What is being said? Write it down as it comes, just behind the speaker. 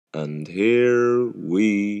And here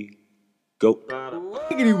we go.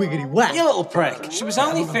 Wiggity wiggity whack. You little prick. She was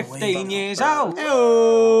only 15 years old. I'm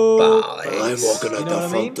walking out You know the what I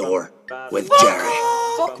front mean? door with Jerry.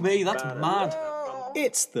 Fuck me, that's mad.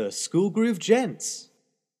 It's the School Groove Gents.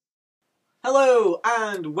 Hello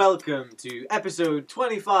and welcome to episode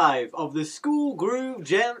 25 of the School Groove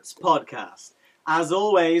Gents podcast. As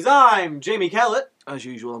always, I'm Jamie Kellett, As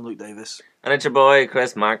usual, I'm Luke Davis. And it's your boy,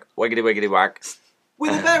 Chris Mack. Wiggity wiggity whack.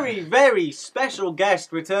 with a very, very special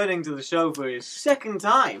guest returning to the show for his second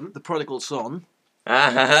time. The prodigal son,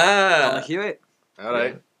 Ah Connor Hewitt.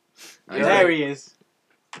 Alright. There he is.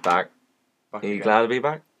 Back. Back Are you again. glad to be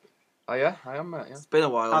back? Oh yeah, I am, mate. Yeah. It's been a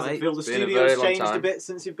while, How's mate. it feel? The Been a very studio's long changed a time. bit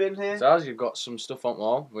since you've been here. So as you've got some stuff on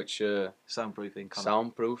wall, which Soundproofing, Connor.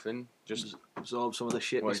 soundproofing, just Absorb some of the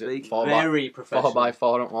shit we what is it? speak. Very professional.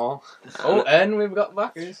 4x4 on wall. Oh, and we've got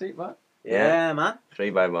back in the seat back. Yeah, man.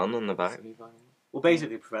 3x1 on the back. Well,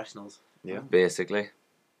 basically professionals. Yeah. Basically.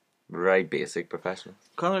 Right basic professional.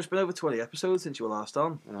 Connor, it's been over 20 episodes since you were last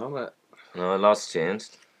on. You know, but No, a lot's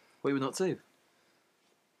changed. What have you been up to?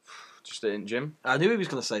 just in gym. I knew he was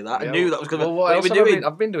going to say that. I Yeah. knew that was going to... Well, what What else have you have been I doing?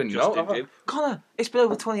 been? I've been doing Just no. in have I? gym. Connor, it's been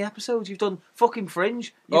over 20 episodes. You've done fucking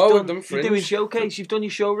Fringe. Oh, You've we've done You're doing Fringe. Showcase. You've done your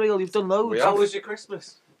show reel. You've done loads. We How have. was your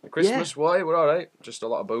Christmas? Christmas, why? We're alright. Just a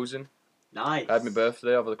lot of boozing. Nice. I had my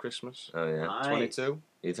birthday over the Christmas. Oh, yeah. Nice. 22.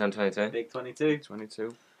 You turned 22? Big 22.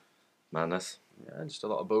 22. Madness. Yeah, just a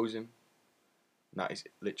lot of boozing. That is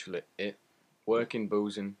literally it. Working,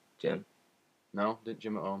 boozing. Gym. No, didn't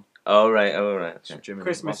gym at home. Oh, right. Oh, right. Just Okay. gym in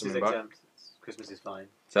Christmas is Boston and back. exempt. Christmas is fine.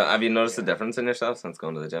 So, have you noticed Yeah. a difference in yourself since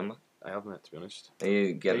going to the gym? I have, mate, to be honest. Are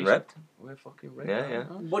you getting Decent. ripped? We're fucking ripped. Yeah, yeah.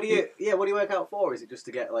 What do you work out for? Is it just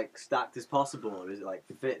to get like stacked as possible, or is it like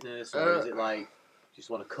fitness, or is it like just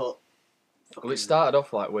want to cut? Well, it started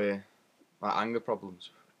off like anger problems.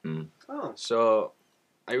 Oh, So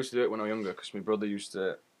I used to do it when I was younger because my brother used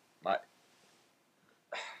to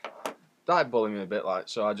started bullying me a bit.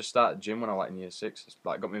 So I just started gym when I was in year 6. It's,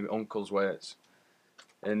 got me uncle's weights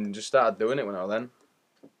and just started doing it when I was then.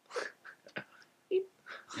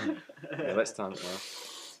 Yeah, let's time it now.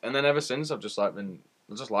 And then ever since I've just I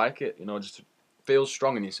just like it, just feels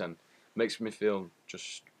strong in your sense. Makes me feel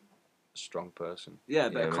just a strong person. Yeah, a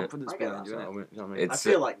bit Yeah, of mate. confidence I get behind that, you, You innit? know what I mean? I It's-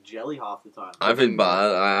 feel like jelly half the time. I feel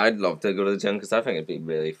bad. I'd love to go to the gym because I think it'd be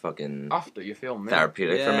really fucking After you feel me.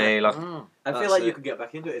 therapeutic for Yeah. me. Like, Mm. I feel That's like you it. could get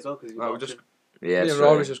back into it as well because Well, we just yeah, me it's and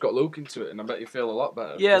Rory's true. just got Luke into it, and I bet you feel a lot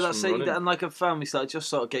better. Yeah, just that's from it. running. And like a family start, just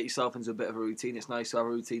sort of get yourself into a bit of a routine. It's nice to have a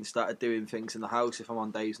routine. Started doing things in the house. If I'm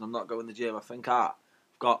on days and I'm not going to the gym, I think, I've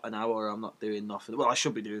got an hour. I'm not doing nothing. Well, I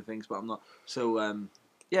should be doing things, but I'm not. So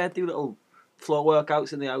yeah, do little floor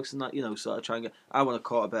workouts in the house and that. Sort of try and get. I want to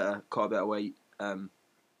cut a bit of weight. Probably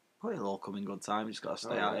it'll all come in good time. You just got to stay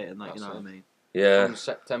Oh, at yeah, it and that. You know that's what I it. mean? Yeah. From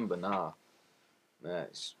September now, yeah,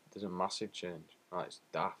 there's a massive change. It's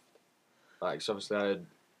daft. It's obviously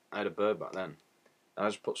I had a bird back then. And I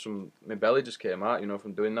just put my belly just came out,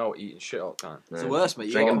 from doing eating shit all the time. It's the worst, mate.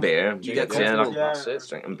 You Drinking got- beer. you get yeah, comfortable. That's it.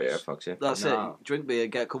 Drinking beer fucks you. That's No. it. Drink beer,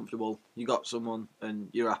 get comfortable. You got someone, and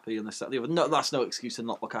you're happy. And this, that, and the other. No, that's no excuse to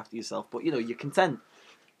not look after yourself. But you're content.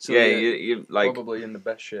 So yeah, you like Probably in the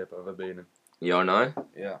best shape I've ever been in. you are now.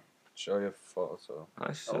 Yeah. Show you a photo.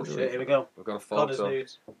 Nice. Oh shit! Here we go. We've got a Connor's photo.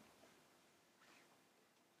 nudes.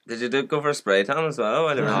 Did you go for a spray tan as well?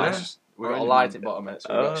 I don't No, know. it's just, we've got a light at bottom, mate,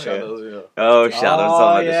 so we've got Oh, shadows. Yeah. Oh, shadows.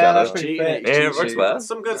 Oh, Oh, the yeah, shadows. that's pretty Cheating. fake. Yeah, it works well. That's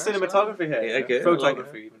some good Yeah, cinematography here. Yeah, good.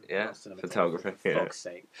 Photography. even. Yeah, Not cinematography. photography. Yeah. Fuck's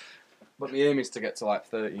sake. But my aim is to get to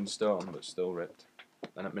 13 stone, but still ripped.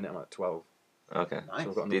 And at the minute I'm at 12. Okay. Nice. So I've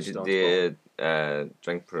got another Did you, stone do to you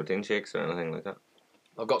drink protein shakes or anything like that?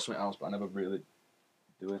 I've got something else, but I never really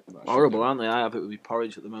do it. But I should horrible, do it. aren't they? I have it with my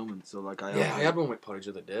porridge at the moment. So I Yeah, I had one with porridge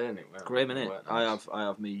the other day, and it went grim, innit? went I nice.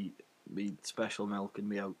 have me special milk and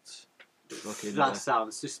me oats. Fucking, That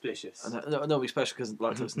sounds suspicious. no, me special because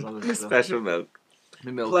lactose intolerant. so Special milk.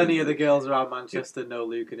 me milk. Plenty of the girls around Manchester know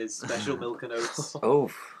Luke and his special milk and oats. Oh.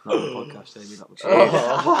 Not the podcast, Amy. That was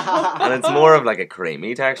Oh. And it's more of like a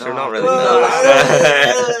creamy texture, Oh. not really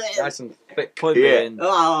Oh. milk. Nice and thick. Point Yeah. being,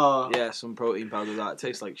 Oh. yeah, some protein powder. That it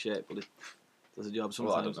tastes like shit, but it does a job.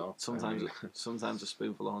 Well, I don't Sometimes, know. sometimes a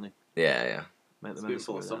spoonful of honey. Yeah, yeah. Make the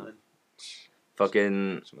Spoonful of medicine something.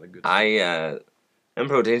 Fucking, Some of the good in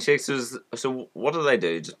protein shakes, so what do they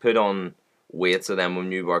do? Just put on weight so then when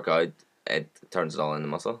you work out, it turns it all into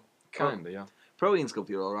muscle? Kinda, yeah. Protein's good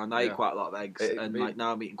for you all around. I eat Yeah. quite a lot of eggs, and like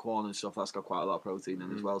now I'm eating corn and stuff. That's got quite a lot of protein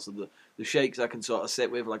in as well. So the shakes I can sort of sit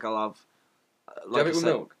with, like I'll have. Do you Like have I it with said-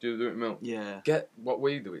 milk? Do you do it with milk? Yeah. Get what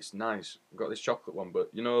we do, it's nice. We've got this chocolate one, but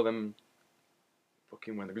you know them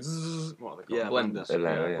fucking when they go zzz, what are they called? Yeah, blenders.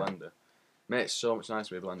 blender. Yeah. Blender. Mate, it's so much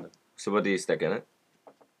nicer with a blender. So what do you stick in it?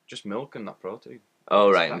 Just milk and that protein. Oh,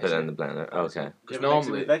 It's right, and put it crazy. in the blender. Okay. Do you Because ever mix it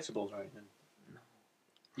normally with vegetables or anything?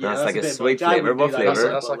 That's like a bit sweet much. I flavour. wouldn't What do that flavour?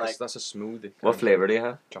 either, that's but, like that's a smoothie. What flavour do you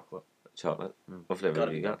have? Chocolate. Chocolate. Mm. What flavour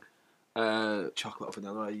Gotta do you be got? Chocolate or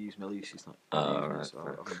vanilla. I use Millie. She's not. Oh, using it, right, so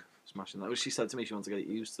fair. I'm smashing that. Well, she said to me she wants to get it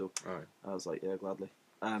used, so Alright. I was like, yeah, gladly.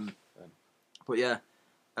 But yeah,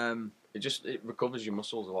 It recovers your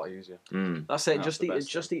muscles a lot easier. Mm. that's it. That's the best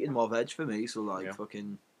Just eating more veg for me. So like Yeah.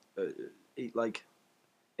 fucking eat like.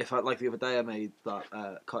 If I like the other day, I made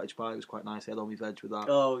that cottage pie. It was quite nice. I had all my veg with that.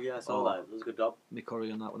 Oh yeah, I saw Oh. that. It was a good job. Me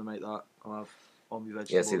curry on that when I make that. I'll have all my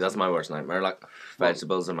vegetables. Yeah, see, that's my worst nightmare. Like,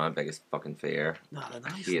 vegetables are my biggest fucking fear. No, they're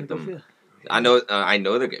nice. hate They're good them. for you. I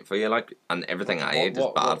know they're good for you, like, and everything I eat is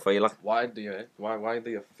bad for you, like. Why do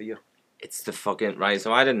you fear? It's the fucking right.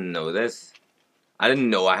 So I didn't know this. I didn't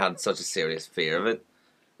know I had such a serious fear of it.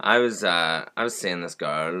 I was seeing this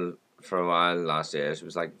girl for a while last year. She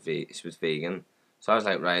was like she was vegan. So I was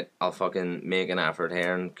like, right, I'll fucking make an effort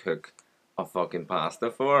here and cook a fucking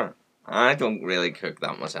pasta for her. I don't really cook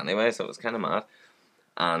that much anyway, so it was kind of mad.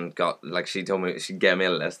 And got, like, she gave me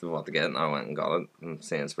a list of what to get, and I went and got it from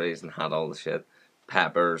Sainsbury's and had all the shit.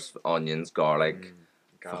 Peppers, onions, garlic,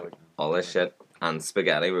 Garlic. all this shit. And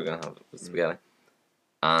spaghetti, we're gonna have spaghetti.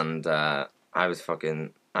 And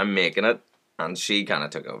I'm making it, and she kind of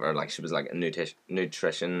took over. Like, she was like a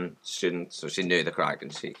nutrition student, so she knew the crack,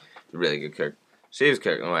 and she was a really good cook. She was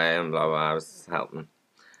cooking away and blah blah. I was helping.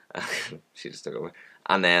 She just took over,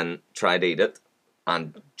 and then tried to eat it,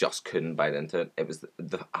 and just couldn't bite into it. It was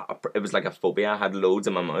it was like a phobia. I had loads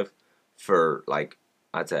in my mouth for like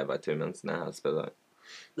I'd say about 2 minutes, and I had to spit it out.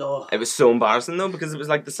 Oh, It was so embarrassing though because it was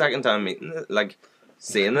like the second time meeting it, like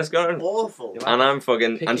seeing this girl, awful. and I'm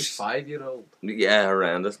fucking Picky and 5-year-old. yeah,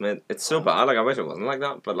 horrendous, mate. It's so bad. Like I wish it wasn't like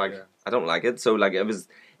that, but like Yeah. I don't like it. So like it was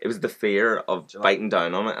the fear of Do you like- biting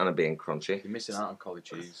down on it and it being crunchy. You're missing out on cauli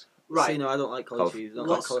cheese. Right. See, no, I don't like cauliflower cheese. I don't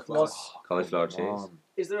like What's- cauliflower. what's- Cauliflower Come cheese. on.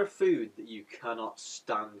 Is there a food that you cannot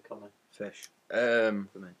stand, Connor? Fish. Um,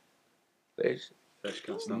 Fish. Fish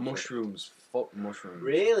can't stand mushrooms. Fuck mushrooms.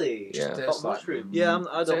 Really? Yeah. Tastes Fuck like- mushrooms. Yeah,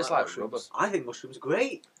 I don't Tastes like like mushrooms. rubber. I think mushrooms are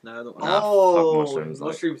great. No, I don't like. Nah, Oh, fuck mushrooms, like-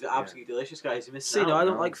 mushrooms are absolutely delicious, guys. You missed See, no, I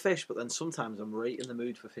don't no. like fish, but then sometimes I'm right in the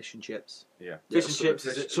mood for fish and chips. Yeah. Fish and chips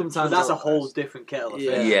is sometimes that's a I'll- whole different kettle of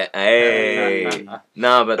Yeah. fish. Yeah, hey.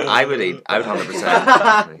 No, but I would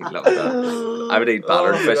 100%. He'd love that. I would eat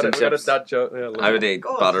battered Oh, fish got and a- got a chips. dad joke there, I would eat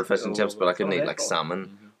God. battered fish and Oh, chips, but I couldn't oh, eat yeah. like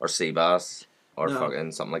salmon or sea bass or No.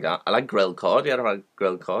 fucking something like that. I like grilled cod. You ever had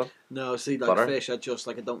grilled cod? No, see, like Butter? fish, I don't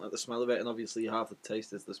like the smell of it, and obviously half the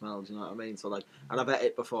taste is the smell. Do you know what I mean? So like, and I've ate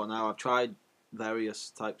it before. Now I've tried various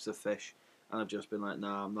types of fish, and I've just been like,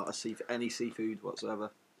 nah, I'm not any seafood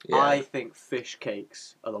whatsoever. Yeah. I think fish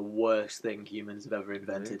cakes are the worst thing humans have ever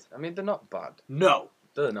invented. I mean, they're not bad. No,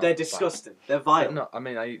 They're not they're bad. disgusting. They're They're vile. not, I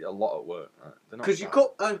mean, I eat a lot at work. Right? They're not Because you bad.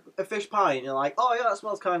 cook a fish pie and you're like, oh yeah, that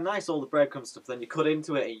smells kind of nice, all the breadcrumb stuff. Then you cut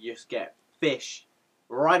into it and you just get fish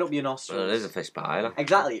right up your nostrils. Well, it is a fish pie. Like.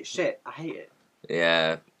 Exactly, it's shit. I hate it.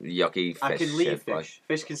 Yeah, yucky fish. I can leave shit, fish. like.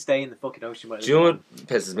 Fish can stay in the fucking ocean. Where Do you know what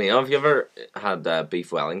pisses me off? You ever had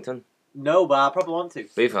beef Wellington? No, but I probably want to.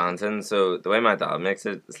 Beef Wellington. So the way my dad makes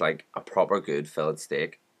it, it's like a proper good fillet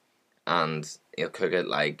steak, and he'll cook it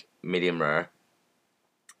like medium rare,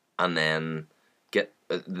 and then get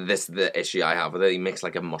the issue I have with it. He makes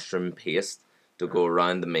like a mushroom paste to go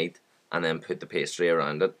around the meat, and then put the pastry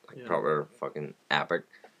around it, like Yeah. proper fucking epic.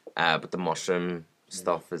 But the mushroom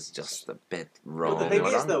stuff is just a bit wrong. But the thing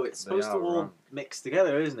Wrong. is, though, it's They supposed to are all wrong. mix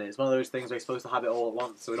together, isn't it? It's one of those things where you're supposed to have it all at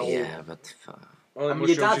once. So it all. Yeah, but Only I mean,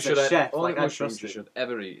 your mushrooms dad's you a should chef, Only like, I mushrooms trust you it. should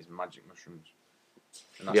ever eat is magic mushrooms.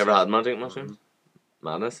 And have that's you ever it. had magic mushrooms?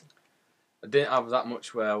 Madness. I didn't have that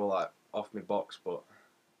much where I were like off my box, but Are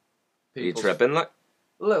you people's- tripping like?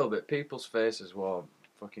 A little bit. People's faces were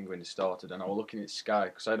fucking when it started, and I was looking at sky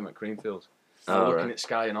because I had them at Creamfields. I was Oh, looking right. at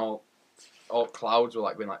sky, and all clouds were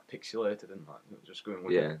like being like pixelated and like just going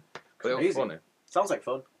weird. Yeah. But it was Crazy. funny. Sounds like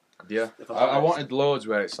fun. Yeah, If I'm I honest. wanted loads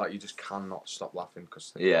where it's like you just cannot stop laughing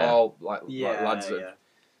because Yeah. all like Yeah, lads that yeah.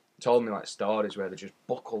 told me like stories where they just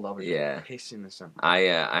buckled over, Yeah. pissing themselves. I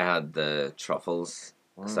had the truffles,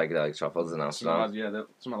 psychedelic truffles in Some Amsterdam. lads,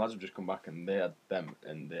 some of the lads have just come back and they had them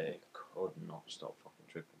and they could not stop fucking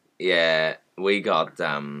tripping. Yeah, we got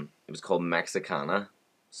it was called Mexicana,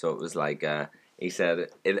 so it was like he said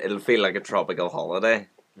it'll feel like a tropical holiday.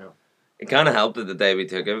 Yeah. It kind of helped that the day we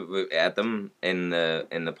took it, we ate them in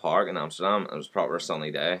the park in Amsterdam. It was a proper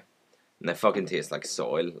sunny day, and they fucking taste like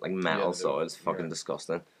soil, like metal Yeah, they do. soil. It's fucking Yeah.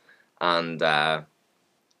 disgusting. And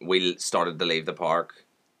we started to leave the park,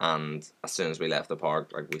 and as soon as we left the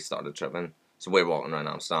park, like we started tripping. So we're walking around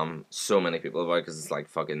Amsterdam. So many people about because it's like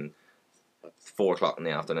fucking 4 o'clock in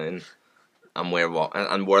the afternoon. And we're walking,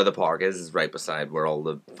 and where the park is right beside where all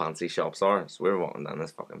the fancy shops are. So we're walking down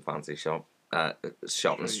this fucking fancy shop in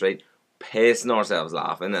the street, pissing ourselves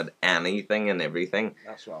laughing at anything and everything.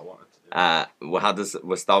 That's what I wanted to do.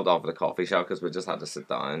 We stopped off at a coffee shop because we just had to sit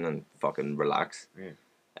down and fucking relax.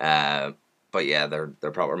 Yeah. But yeah,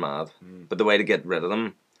 they're proper mad. But the way to get rid of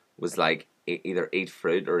them was like either eat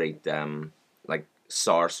fruit or eat like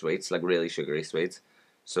sour sweets, like really sugary sweets.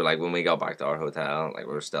 So like when we got back to our hotel, like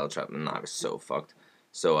we were still tripping and I was so fucked.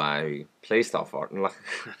 So please stop farting. Like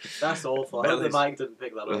That's awful. I hope the mic didn't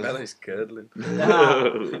pick that My up. belly's curdling.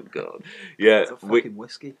 Oh god. Yeah, It's a fucking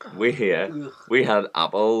whiskey. we had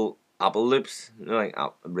apple loops, you know, like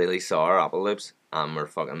really sour apple loops, and we're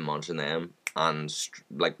fucking munching them, and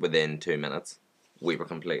like within 2 minutes, we were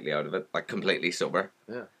completely out of it, like completely sober.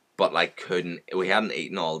 Yeah. But like we hadn't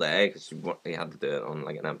eaten all day because we had to do it on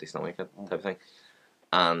like an empty stomach type of thing,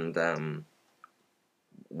 and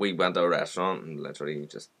we went to a restaurant and literally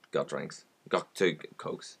just got drinks, got 2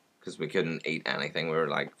 Cokes because we couldn't eat anything. We were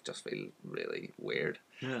like just feel really weird.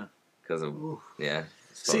 Yeah. Because of yeah.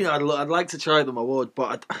 See, I'd like to try them, I would,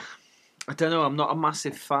 but I don't know. I'm not a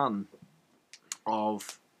massive fan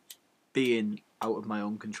of being out of my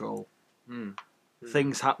own control.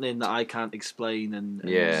 Things happening that I can't explain, and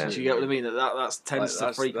Yeah. do you get what I mean? That tends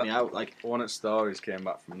to freak me out. Like one of the stories came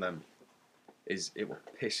back from them is it were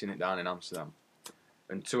pissing it down in Amsterdam,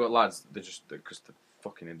 and 2 lads because they're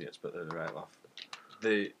fucking idiots, but they're the right laugh.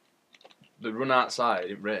 They run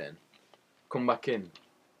outside in rain, come back in,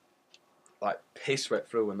 like piss wet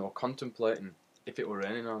through, and they were contemplating if it were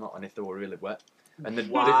raining or not, and if they were really wet. And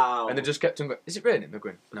they just kept on going, is it raining? They're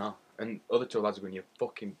going, no. And other 2 lads are going, you're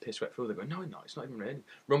fucking piss wet through. They're going, no, it's not even raining.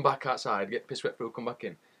 Run back outside, get piss wet through, come back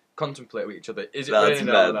in. Contemplate with each other, is it raining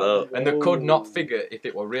or not? And they could not figure if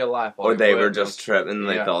it were real life or they were just tripping and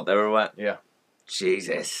they thought they were wet. Yeah.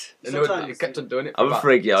 Jesus. And they kept on doing it. I would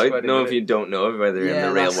freak you out. No, if you don't know whether you're in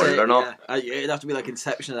the real world or not. Yeah. It'd have to be like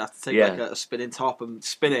Inception. I'd have to take like a spinning top and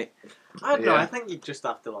spin it. I don't know. I think you just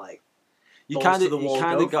have to like. You kind of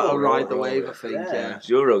got to ride the wave. I think. Yeah.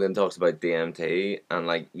 Joe Rogan talks about DMT and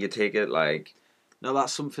like you take it like. No,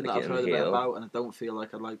 that's something that I've heard a bit inhale. about, and I don't feel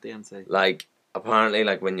like I like DMT. Like apparently,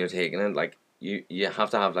 like when you're taking it, like you have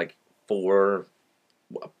to have like 4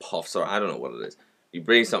 puffs or I don't know what it is. You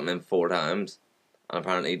breathe something in 4 times, and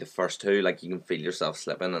apparently the first 2, like you can feel yourself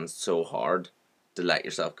slipping, and it's so hard to let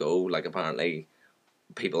yourself go. Like apparently,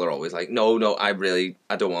 people are always like, no, I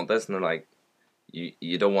don't want this, and they're like,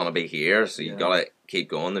 you don't want to be here, so you gotta keep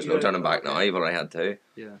going. There's no turning back now. You've already had 2.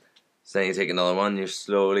 Yeah. So then you take another one, you're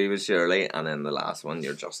slowly but surely, and then the last one,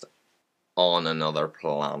 you're just on another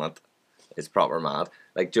planet. It's proper mad.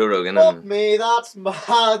 Like Joe Rogan Fuck me, that's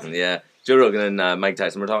mad. Yeah, Joe Rogan and Mike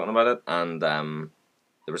Tyson were talking about it, and they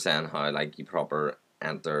were saying how like you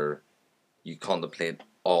contemplate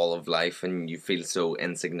all of life, and you feel so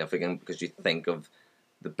insignificant because you think of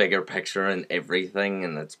the bigger picture and everything,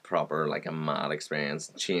 and it's proper like a mad experience.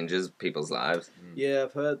 It changes people's lives. Yeah,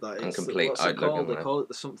 I've heard that. And complete what's it outlook called? on They life. call it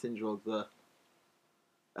the something drug.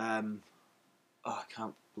 I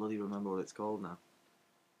can't bloody remember what it's called now.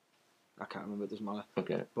 I can't remember. It doesn't matter.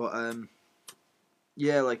 Okay. But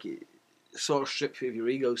yeah, like it sort of strips you of your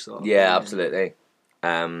ego, sort of. Yeah, absolutely.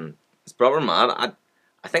 It's proper mad.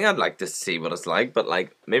 I think I'd like to see what it's like, but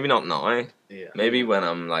like maybe not now. Yeah. Maybe when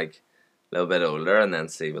I'm like a little bit older, and then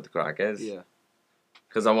see what the crack is. Yeah.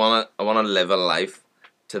 Because I wanna live a life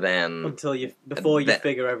to then Before you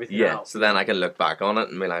figure everything out. So then I can look back on it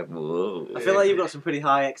and be like, whoa. I feel like you've got some pretty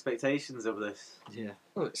high expectations of this. Yeah.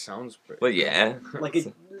 Well, it sounds pretty. Well, yeah. Like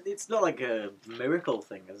it's not like a miracle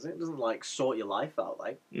thing, is it? It doesn't like sort your life out,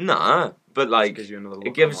 like. Nah, but like gives you another it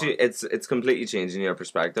look gives on you it's completely changing your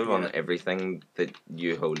perspective Yeah. on everything that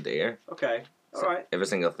you hold dear. Okay, all right. Every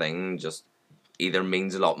single thing just either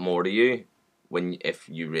means a lot more to you if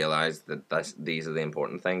you realize that these are the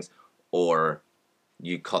important things, or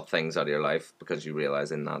you cut things out of your life because you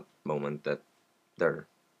realize in that moment that they're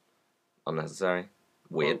unnecessary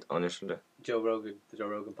weight on your shoulder. The Joe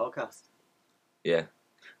Rogan podcast. Yeah.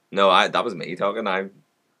 No, that was me talking. I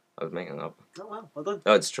was making it up. Oh well done.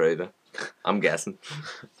 No, it's true though. I'm guessing.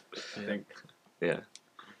 I think. Yeah.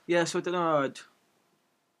 Yeah, so I don't know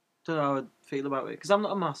how I'd feel about it, because I'm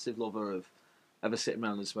not a massive lover of ever sitting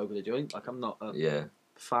around and smoking a joint. Like, I'm not a Yeah.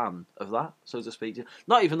 fan of that, so to speak.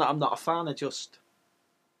 Not even that I'm not a fan,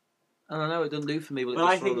 And I know it doesn't do for me, but it But does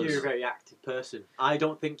I for think others. you're a very active person. I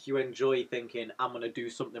don't think you enjoy thinking, I'm going to do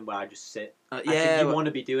something where I just sit. I Yeah, think you but want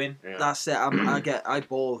to be doing. Yeah. that's it. I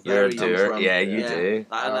bore You're a very doer. easily. Yeah, you Yeah. do.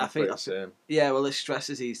 And I think that's it. yeah, well, it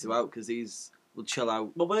stresses these two out because these will chill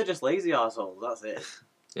out. Well, we're just lazy assholes, that's it.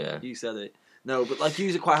 Yeah. You said it. No, but like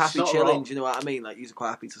you're quite happy Not chilling. wrong. Do you know what I mean? Like you're quite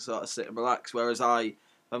happy to sort of sit and relax. Whereas I'm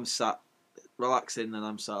sat relaxing and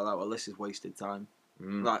I'm sort of like, well, this is wasted time.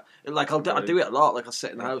 Mm. Like I do it a lot. Like I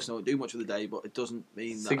sit in the house and I don't do much of the day, but it doesn't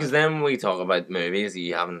mean that. Because then we talk about movies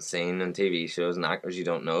you haven't seen and TV shows and actors you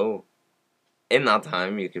don't know. In that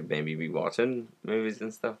time, you could maybe be watching movies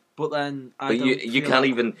and stuff. But then But you can't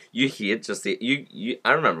even. You hate just the you.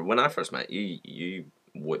 I remember when I first met you. You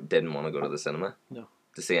didn't want to go to the cinema. No.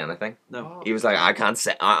 To see anything. No. He was like, I can't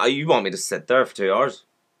sit. You want me to sit there for 2 hours?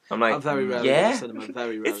 I'm like, I'm very rarely yeah. go to cinema.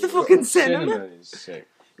 Very rarely. It's the go. fucking cinema. Is sick.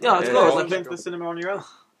 Yeah, it's Yeah. good. Have Like, you been to the cinema on your own?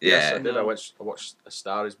 Yes, Yeah. I did. No. I watched A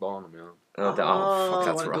Star Is Born on my own. Oh, fuck,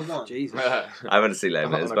 that's what a good rough. one. Jesus. I went to see Les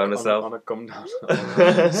Mis by myself. On a come down.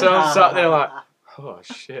 So I'm sat there like, oh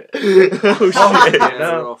shit. Oh shit! Yeah,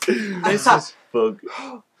 No. rough. This is Fuck.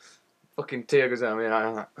 fucking tear goes down me.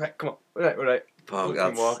 I'm like, right, come on, right. Fuck,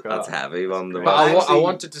 Fucking walk that's out. heavy on the But Well, I actually-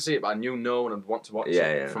 wanted to see it, but I knew no one would want to watch Yeah,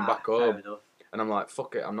 it yeah. from back Fair home. enough. And I'm like,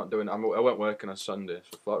 fuck it, I'm not doing it. I went working on Sunday,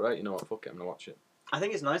 so I thought, right, you know what, fuck it, I'm gonna watch it. I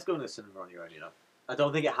think it's nice going to the cinema on your own, I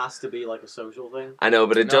don't think it has to be like a social thing. I know,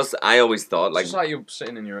 but it No. just. I always thought Like, like it's just like you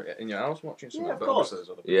sitting in your house watching something. Yeah, of but course. obviously there's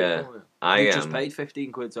other Yeah. people, I You am. just paid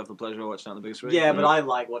 15 quid to have the pleasure of watching it on the big screen. Yeah, but I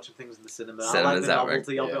like watching things in the cinema. I like Cinema's the epic,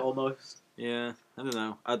 novelty of it yeah. almost. Yeah, I don't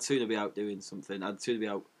know. I'd sooner be out doing something. I'd sooner be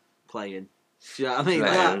out playing. Do you know what I mean?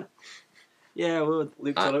 Playing. Like, yeah, I would.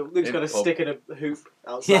 Luke's I- got in a pub. stick in a hoop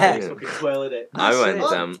outside. Yeah. He's fucking twirling it. I That's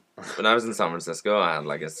went it. when I was in San Francisco. I had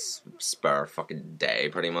like a spare fucking day,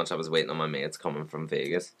 pretty much. I was waiting on my mates coming from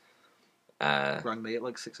Vegas. Rang me at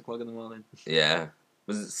like 6 o'clock in the morning. Yeah,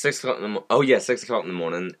 was it 6 o'clock in the? Oh yeah, 6 o'clock in the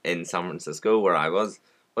morning in San Francisco, where I was.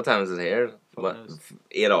 What time is it here? What, knows?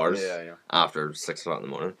 8 hours Yeah. after 6 o'clock in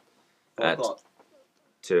the morning. 4 At- o'clock.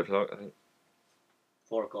 2 o'clock, I think.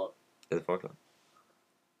 4 o'clock. Is it 4 o'clock?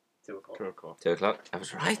 2 o'clock. Cool. 2 o'clock. I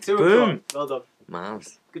was right. 2 Boom. o'clock. Well done.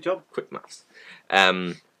 Maths. Good job. Quick maths.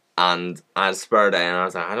 And I had a spare day, and I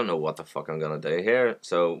was like, I don't know what the fuck I'm gonna do here.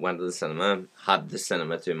 So went to the cinema, had the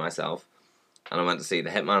cinema to myself, and I went to see The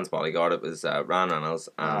Hitman's Bodyguard. It was Ryan Reynolds,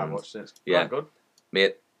 I and watched it. yeah. Good.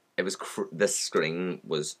 mate, it was this screen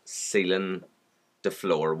was ceiling to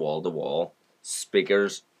floor, wall to wall,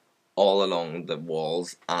 speakers all along the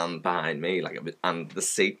walls and behind me, like it was, and the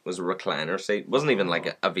seat was a recliner seat. It wasn't even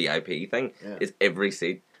like a VIP thing. Yeah. It's every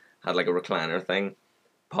seat had like a recliner thing,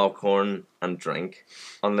 popcorn and drink,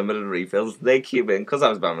 unlimited refills. They came in because I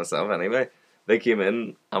was by myself anyway. They came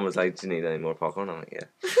in and was like, "Do you need any more popcorn?" I'm like,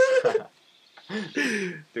 "Yeah."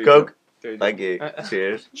 Coke. Dude, Thank you.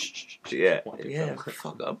 Cheers. Yeah. What you Yeah. feel?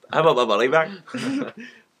 Fuck up. I want my money back.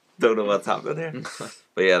 Don't know what's happening here.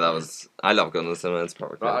 But yeah, that was. I love going to the cinema. It's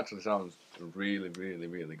perfect. That actually sounds really, really,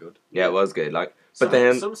 really good. Yeah, it was good. Like, Some, but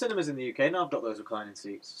then some cinemas in the UK now have got those reclining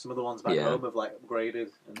seats. Some of the ones back Yeah. home have like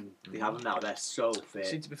upgraded, and they have them now. They're so See,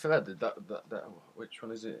 fit. to be fair, that which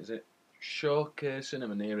one is it? Is it Showcase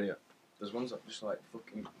Cinema near here? There's ones that just like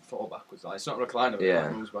fucking fall backwards. Like, it's not a recliner, but Yeah.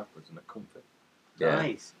 it moves backwards and they're comfy. yeah,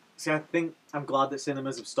 Nice. See, I think I'm glad that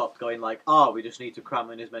cinemas have stopped going like, oh, we just need to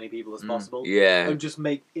cram in as many people as possible, yeah. and just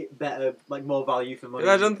make it better, like more value for money.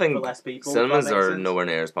 I don't think for less people. Cinemas if that makes are sense. nowhere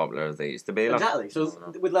near as popular as they used to be. Like, Exactly. So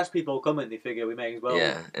No. with less people coming, they figure we may as well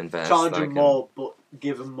yeah, invest. charge like, them more, but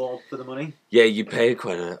give them more for the money. Yeah, you pay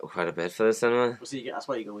quite a bit for the cinema. So you get, that's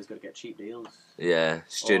why you always got to get cheap deals. Yeah,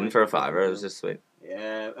 student for a $5. It was just sweet.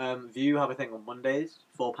 Yeah. View have a thing on Mondays,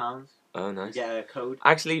 £4. Oh, You nice. get a code.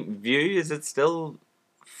 Actually, View, is it still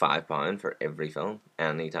 £5 for every film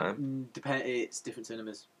anytime? It's different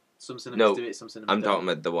cinemas. Some cinemas No, do it. Some cinemas I'm don't. talking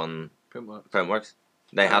about the one Printwork. Printworks.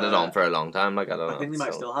 They had it on Uh, for a long time. Like I don't know. I think they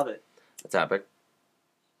might so still have it. It's epic.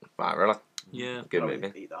 $5, like Yeah. good Probably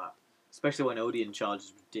movie. eat that. Especially when Odeon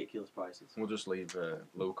charges ridiculous prices. We'll just leave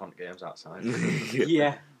Luke on games outside.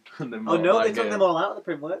 Yeah. And then Oh no, like, they took them all out of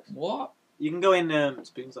the Printworks. What? You can go in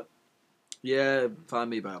Spoons. Yeah, find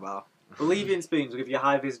me by a bar. We'll leave you in Spoons. We'll give you a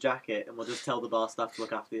high vis jacket, and we'll just tell the bar staff to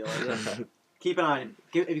look after you. Keep an eye on him.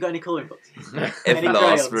 Have you got any colouring books? If Any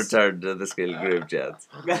lost, crayons? return to the skill group, gents.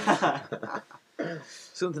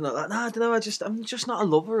 Something like that. No, I don't know. I'm just not a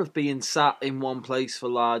lover of being sat in one place for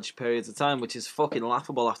large periods of time, which is fucking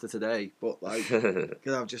laughable after today. But like,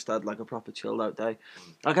 because I've just had like a proper chilled out day.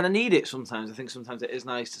 Like, and I need it sometimes. I think sometimes it is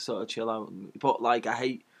nice to sort of chill out. But like, I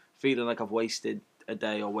hate feeling like I've wasted a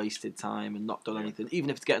day or wasted time and not done anything, even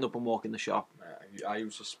if it's getting up and walking the shop. I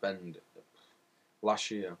used to spend last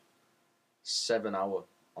year. 7 hour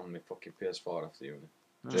on my fucking PS4 after uni.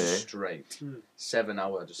 Yeah. Just straight. 7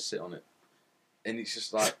 hour, just sit on it. And it's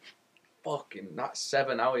just like, fucking, that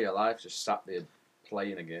 7 hour of your life just sat there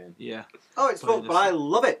playing a game. Yeah. Oh, it's fun, but I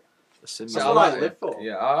love it. The sim. That's I what I like live it. for.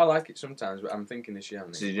 Yeah, I like it sometimes, but I'm thinking this year.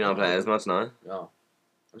 So do you not play as much now? No.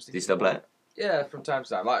 Do you still play it? Yeah, from time to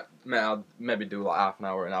time. Like, I'll maybe do like half an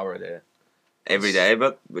hour a day. Every day,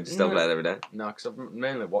 but would you still No. play it every day? No, because I've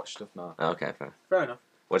mainly watched stuff now. Okay, fair. Fair enough.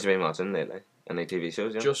 What you been watching lately? Any TV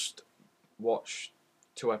shows? Yeah? Just watched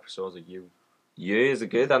 2 episodes of You. You, is it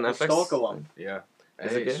good on The Netflix? Stalker one. Yeah.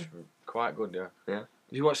 Is it It's good? quite good, yeah. Have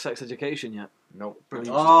you watched Sex Education yet? Nope.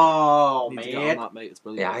 Brilliant. Oh, Need to get on mate. that, mate. It's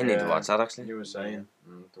brilliant. Yeah, I need to watch that actually. You were saying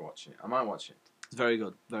to watch it. I might watch it. It's very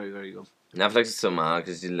good. Very, very good. Netflix is so mad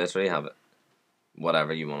because you literally have it,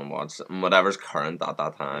 whatever you want to watch, and whatever's current at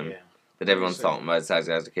that time. Yeah. That everyone's Same. talking about sex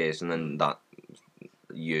education and that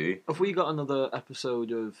you. Have we got another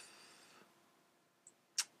episode of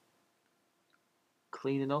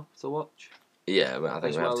Cleaning Up to watch? Yeah, but I think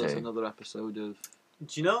As we have well as two. another episode of...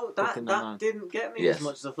 Do you know that Fucking that nine. didn't get me Yes. as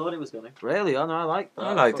much as I thought it was going to? Really? I know, I like that.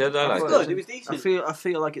 I liked it, I It liked was it. good. It was I decent.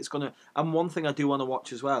 feel like it's gonna. And one thing I do want to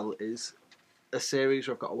watch as well is a series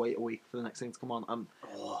where I've got to wait a week for the next thing to come on.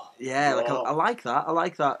 Yeah, like Oh. I like that. I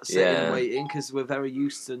like that sitting Yeah. and waiting because we're very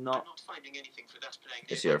used to not.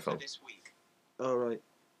 It's your phone. Oh right,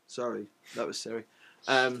 sorry, that was Siri.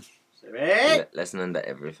 Sorry. Listening to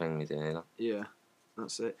everything we do. You know? Yeah,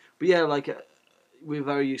 that's it. But yeah, like we're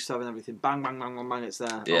very used to having everything bang, bang, bang, bang, bang. It's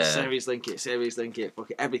there. Yeah. Oh, series link it,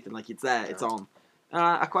 fuck it, everything. Like it's there, it's on.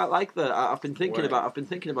 I quite like that. I've been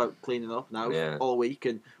thinking about cleaning up now Yeah. all week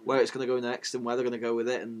and where it's going to go next and where they're going to go with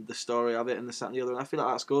it and the story of it and this that and the other. And I feel like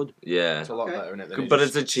that's good. Yeah. It's a lot Okay. better, isn't it? But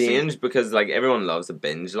it's a change because like everyone loves a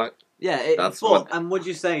binge. Like Yeah, that's But, what. and would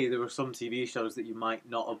you say there were some TV shows that you might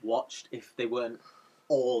not have watched if they weren't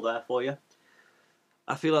all there for you?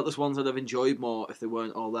 I feel like there's ones that I've enjoyed more if they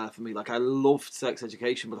weren't all there for me. Like I loved Sex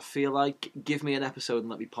Education, but I feel like give me an episode and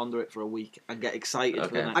let me ponder it for a week and get excited for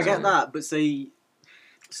the Okay. next I get one. that, but say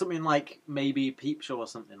something like maybe Peep Show or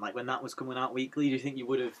something, like when that was coming out weekly, do you think you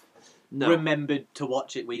would have No. remembered to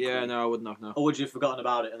watch it weekly? Yeah, no, I wouldn't have. No. Or would you have forgotten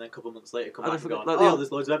about it and then a couple of months later come I'd back have and gone, forgot- like oh, the-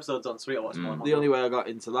 there's loads of episodes on, sweet, I'll watch more. The only way I got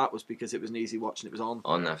into that was because it was an easy watch and it was on.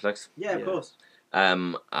 On Netflix. Yeah, of Yeah. course.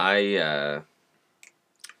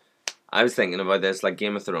 I was thinking about this, like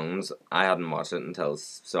Game of Thrones. I hadn't watched it until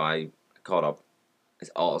so I caught up. It's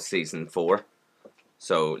all season 4,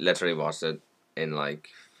 so literally watched it in like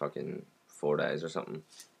fucking 4 days or something.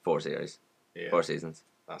 4 series, Yeah. 4 seasons,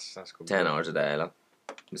 That's good. 10 hours a day. Like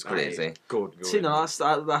it's crazy. Good. See, no,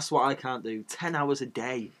 that's what I can't do. 10 hours a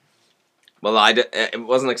day. Well, it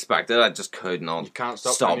wasn't expected. I just could not You can't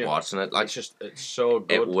stop can you? watching it. Like It's so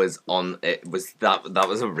good. it was on. It was that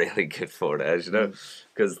was a really good 4 days, you know,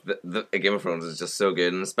 because the Game of Thrones is just so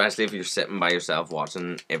good, and especially if you're sitting by yourself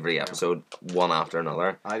watching every episode one after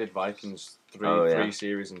another. I did Vikings Oh, yeah. 3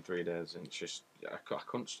 series in 3 days, and it's just I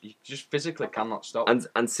couldn't. You just physically cannot stop.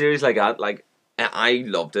 And series like that, like I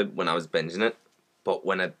loved it when I was binging it, but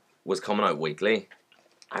when it was coming out weekly,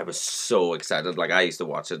 I was so excited. Like I used to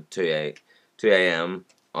watch it 2 a.m.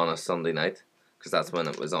 on a Sunday night because that's when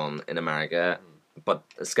it was on in America. But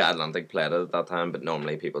Sky Atlantic played it at that time. But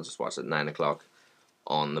normally people just watch it 9 o'clock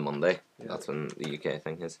on the Monday. Yeah. That's when the UK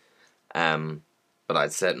thing is. But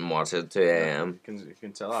I'd sit and watch it 2 a.m. You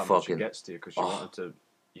can tell how much Fucking- it gets to you because you wanted to.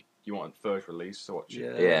 You wanted first release to watch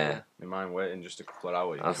it. Yeah. You mind waiting just a couple of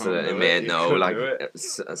hours. You Absolutely, couldn't do made You no couldn't like do it.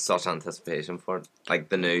 it's such anticipation for it. Like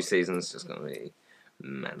the new season's just gonna be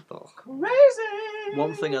mental. Crazy!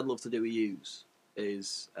 One thing I'd love to do with yous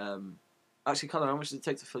is actually, Connor, how much does it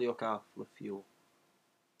take to fill your car with fuel?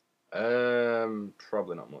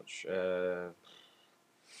 Probably not much.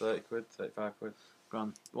 30 quid, 35 quid.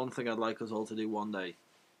 Grand. One thing I'd like us all to do one day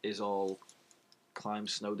is all climb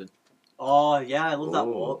Snowdon. Oh, yeah, I love that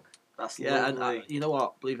Ooh. walk. That's Yeah, and lovely. you know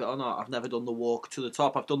what? Believe it or not, I've never done the walk to the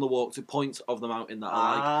top. I've done the walk to points of the mountain that I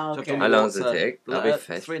like. Ah, So I've okay. done How the long walk does it to- take? That'd be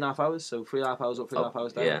fit. 3.5 hours. So 3.5 hours up, 3.5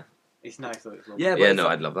 hours down. Yeah, It's nice though. It's lovely. Yeah, but yeah. if No,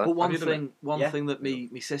 I- I'd love that. But one you done thing, Yeah. thing that me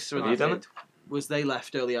sister and Have I you done did was they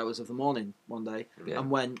left early hours of the morning one day Yeah. and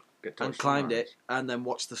went Get to and watch climbed sunrise. it and then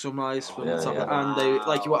watched the sunrise from Yeah, the top. yeah. And they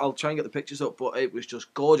like you. Wow. I'll try and get the pictures up, but it was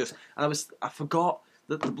just gorgeous. And I forgot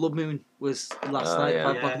that the blood moon was last night, yeah.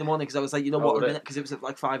 5 o'clock in the morning, because I was like, you know Oh, what, was it? because it was at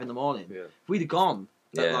like 5 in the morning. Yeah. If we'd have gone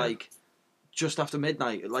at Yeah. like just after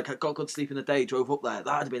midnight, like I got good sleep in the day, drove up there,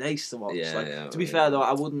 that'd have been ace to watch. Yeah, Like, yeah, to be yeah. fair though,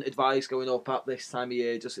 I wouldn't advise going up at this time of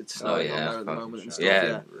year. Just it's Oh snowing on yeah, there at the fuck. moment and stuff.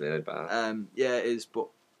 Yeah, really bad. Yeah, it is. But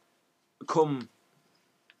come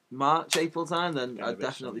March, April time, then Get a I bit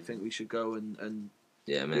definitely sun. think we should go and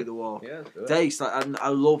Yeah, do man. the walk. Yeah, it's good. Days, like, and I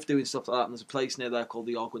love doing stuff like that. And there's a place near there called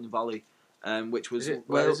the Ogwen Valley, which was Is it,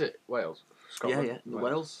 where is it? Wales? Yeah, Scotland? yeah, in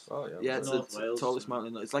Wales. Oh, yeah. Yeah, it's the North Wales. tallest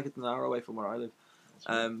mountain. It's like an hour away from where I live.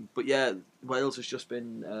 But yeah, Wales has just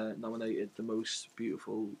been nominated the most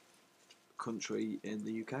beautiful country in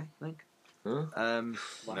the UK, I think. Huh?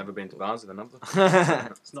 Never been to Barnsley, then,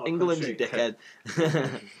 have It's not a England, you country.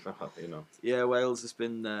 dickhead. they? You know. Yeah, Wales has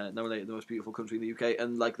been nominated the most beautiful country in the UK,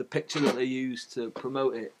 and like the picture that they used to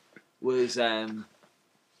promote it was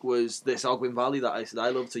this Ogwen Valley that I said I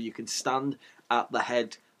loved. So you can stand at the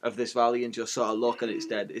head of this valley and just sort of look, and it's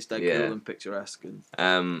dead Yeah. cool and picturesque.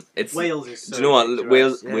 And It's Wales is. So do you know what?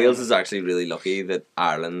 picturesque. Yeah. Wales is actually really lucky that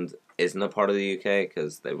Ireland isn't a part of the UK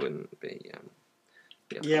because they wouldn't be.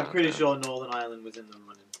 Yeah, I'm pretty sure Northern Ireland was in the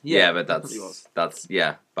running. Yeah, but definitely was. that's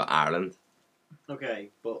but Ireland. Okay,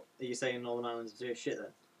 but are you saying Northern Ireland's doing shit then?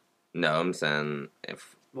 No, I'm saying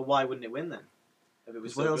if Well, why wouldn't it win then? If it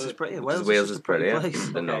was so Wales good? is pretty. because Wales, Wales just is a pretty prettier place.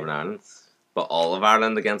 than Okay. Northern Ireland, but all of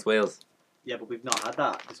Ireland against Wales. Yeah, but we've not had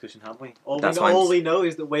that discussion, have we? All That's why all I'm- we know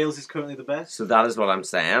is that Wales is currently the best. So that is what I'm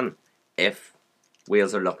saying. If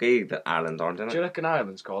Wales are lucky that Ireland aren't in Do you it, reckon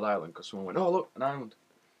Ireland's called Ireland because someone went, oh, look, an island?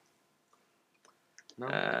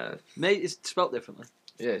 No. Mate, it's spelt differently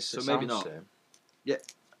Yeah, So it maybe sounds not. the same.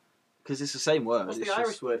 because it's the same word. What's it's the just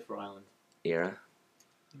Irish word for Ireland? era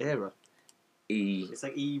era? E It's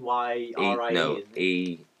like EYRIE. no isn't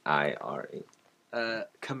it? EIRE.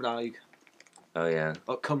 Cymraeg. Oh yeah,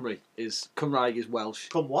 Oh, Cymru is Welsh.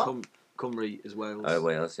 Come what? Cymru is Wales. oh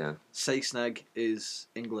Wales, yeah. Saesneg is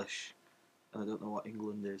English. I don't know what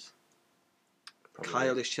England is. Probably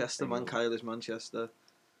Kyle is Chester, England. Kyle is Manchester.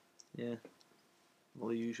 Yeah. All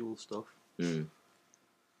the usual stuff. Mm.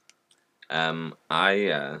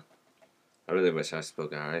 I really wish I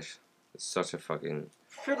spoke Irish. It's such a fucking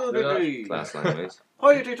Fiddle-de-dee. class language.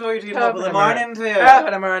 Hoity-toity, top of the morning to you.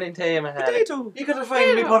 the morning tea, my Potato. You could have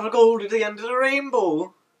found me pot of gold at the end of the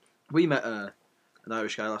rainbow. We met an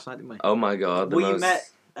Irish guy last night, didn't we? Oh my god, the We most met.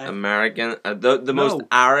 American, the most No.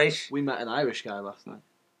 Irish. We met an Irish guy last night.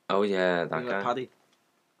 Oh yeah, We that met guy. Paddy.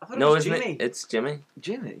 I thought it No, was isn't Jimmy. it? It's Jimmy.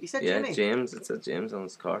 Jimmy? He said Yeah, Jimmy. James. It said James on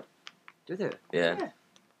his card. Did it? Yeah. Yeah.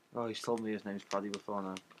 Oh, he's told me his name's Paddy before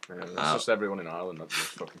now. Yeah, it's Oh. just everyone in Ireland that's just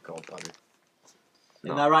fucking called Paddy.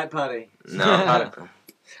 Isn't that right, Paddy? No.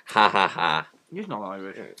 Ha ha ha. He's not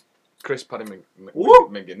Irish. Chris Paddy Woo!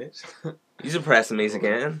 McGuinness. You're suppressing me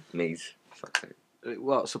again. Me's. Fuck's sake.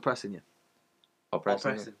 What, suppressing you?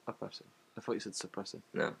 Oppressing. Oppressing. Oppressing. I thought you said suppressing.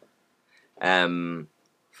 No.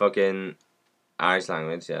 Fucking Irish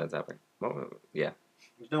language. Yeah, it's epic. Yeah.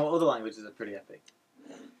 You know what other languages are pretty epic?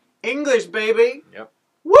 English, baby! Yep.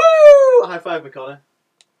 Woo! High five, McConnor.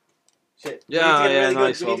 Shit. Yeah, we need to get yeah, a really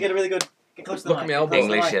nice good. We need to one. get a really good. Get close to the Look mic. at me elbow. Get close to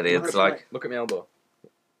the English mic. idiots, Get close to like- Look at my elbow.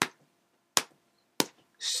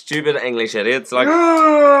 Stupid English idiots. Like, he's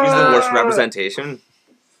the worst representation.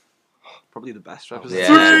 Probably the best the mic.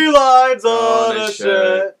 representation. Yeah. 3 lines on On a a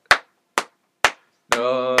shirt. See,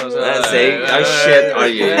 how shit are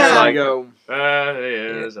you? Yeah.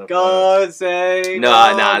 It's like, God save no,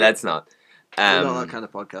 all nah, the- let's not. We're not that kind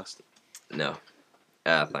of podcast. No.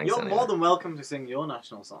 Thanks. You're anyway. more than welcome to sing your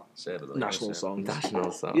national song. National songs.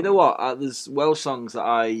 National song. You know what? There's Welsh songs that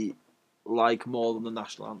I like more than the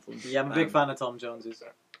national anthem. Yeah, I'm a big fan of Tom Jones's.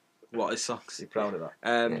 What is songs? You proud of that?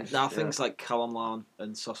 Yeah. Now things like Callum Lan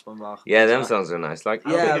and Sosban Bach. Yeah, them songs are nice. Like, I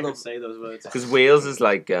don't Yeah, think I I love- can say those words. because Wales is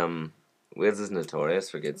like Wales is notorious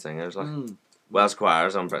for good singers. Like Welsh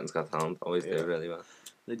choirs on Britain's Got Talent always do really well.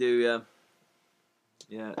 They do, yeah.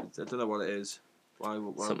 Yeah, I don't know what it is. Why?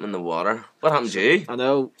 Something in the water. What happened to you? I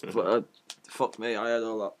know, but fuck me, I had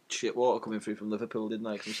all that shit water coming through from Liverpool, didn't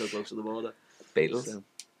I? 'Cause I'm so close to the border. Beatles. So,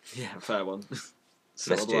 yeah, fair one.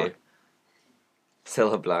 Missed you.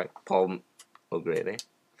 Cilla Black. Paul O'Grady.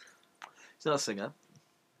 He's not a singer.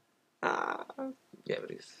 Ah, yeah,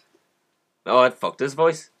 but he's. Oh, it fucked his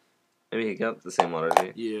voice. Maybe he got the same water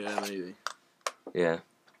as you. Yeah, maybe.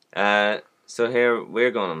 Yeah. So here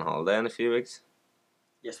we're going on holiday in a few weeks.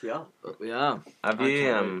 Yes, we are. But yeah. Have I you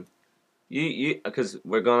can't you because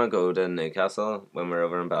we're gonna go to Newcastle when we're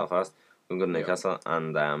over in Belfast. We're gonna go to Yeah. Newcastle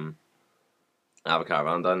and I have a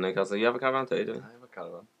caravan down in Newcastle. You have a caravan too, do you? I have a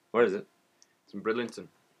caravan. Where is it? It's in Bridlington.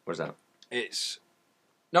 Where's that?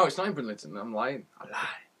 No, it's not in Bridlington. I'm lying. I lie.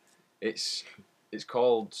 It's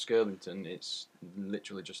called Skirlington. It's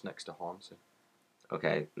literally just next to Hornsey.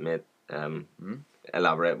 Okay, mate.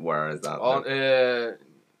 Elaborate. Where is that? On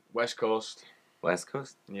West Coast. West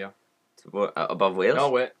Coast. Yeah. Above Wales. No,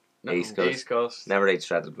 wait. No, East Coast. East Coast. Never eat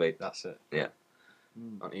shredded wheat. That's it. Yeah.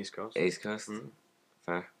 On East Coast. East Coast. Mm.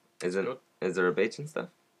 Fair. Is Good. there a beach and stuff?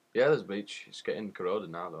 Yeah, there's a beach. It's getting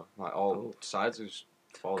corroded now though. Like all Oh. sides is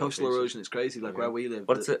fall to Coastal pieces. erosion, it's crazy. Like where we live,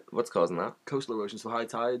 What's causing that? coastal erosion is the high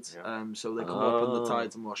tides. Yeah. So they come up and the Oh.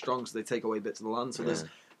 tides are more strong, so they take away bits of the land. So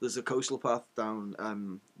there's a coastal path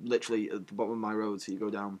down, literally at the bottom of my road. So you go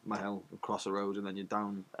down my hill, across a road, and then you're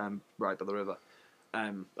down right by the river.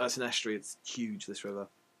 That's an estuary. It's huge, this river,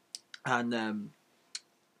 and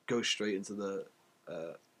goes straight into the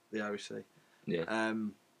Irish Sea. Yeah.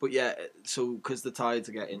 But yeah, so because the tides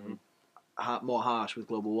are getting more harsh with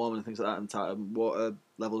global warming and things like that, and water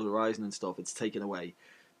levels are rising and stuff, it's taken away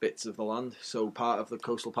bits of the land. So part of the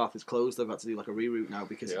coastal path is closed. They've had to do like a reroute now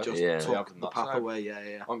because it just Yeah. They took have the that path side. away.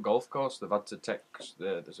 Yeah. On golf course, they've had to take.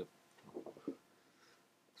 There's a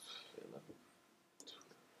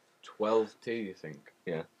 12T, I think.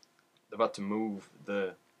 Yeah. They've had to move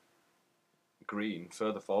the green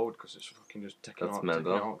further forward because it's fucking just taking That's out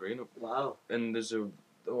mental. green up. Wow. And there's a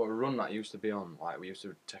run that I used to be on. Like we used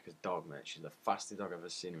to take his dog, mate. She's the fastest dog I've ever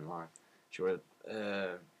seen in my life. She were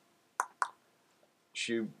I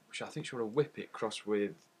think she would have whip it crossed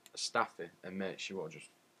with a staffy, and mate, she would have just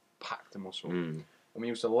packed a muscle. Mm. And we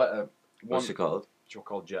used to let her. What's she called? She was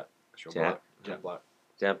called Jet. She was Jet? black. Jet black.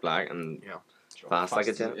 Jet black and Yeah. She was Fast like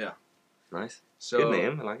a as- jet? Yeah. nice. So, Good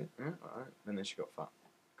name. I like it. Yeah, alright. And then she got fat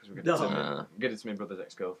because we No. gave it to my brother's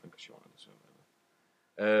ex-girlfriend because she wanted it. So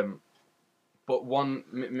whatever.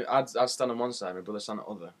 But I'd stand on one side, my brother stand on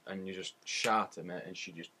the other, and you just shout at mate, and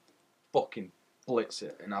she just fucking blitz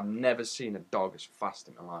it. And I've never seen a dog as fast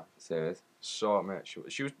in my life. Serious. So mate, she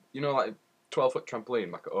was like 12-foot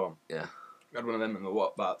trampoline back at home. Yeah. I had one of them in the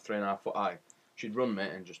about 3.5 foot high. She'd run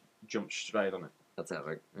mate and just jump straight on it. That's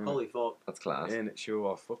epic. Yeah. Holy fuck. That's class. And she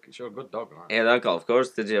was a good dog, right? Yeah, that golf course.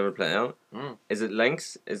 Did you ever play on? Mm. Is it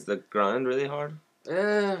links? Is the ground really hard?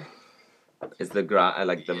 Yeah. Is the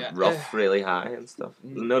like the Yeah. rough really high and stuff?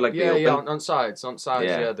 No, like yeah, the open. on sides, Yeah.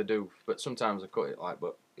 yeah, they do. But sometimes I cut it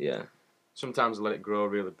but Yeah. sometimes I let it grow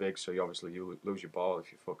really big, so you lose your ball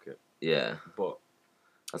if you fuck it. Yeah. But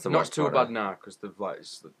That's the not worst too part bad of it. now because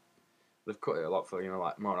they've cut it a lot for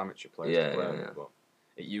like more amateur players Yeah, to play yeah, on it, yeah. But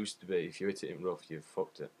it used to be if you hit it in rough, you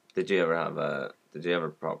fucked it. Did you ever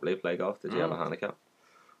properly play golf? Did you have a handicap?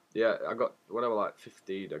 Yeah, I got when I was like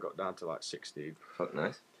 15, I got down to like 16, Fuck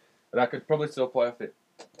nice. and I could probably still play off it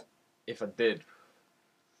if I did,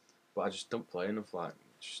 but I just don't play enough.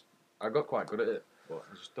 I got quite good at it, but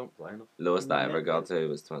I just don't play enough. Lowest I ever got to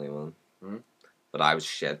was 21. Mm. But I was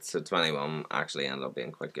shit, so 21 actually ended up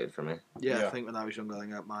being quite good for me. Yeah, I Yeah. think when I was younger, I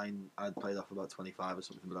think I'd played off about 25 or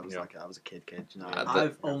something, but I was Yeah. I was a kid, you know. Yeah,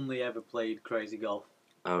 I've only ever played crazy golf.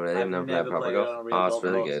 Oh really? I've I've never never played proper played golf. on a real Oh, it's golf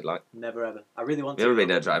really course. good. Like, Never ever. I really want you to. ever been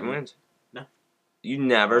to a driving range? No. You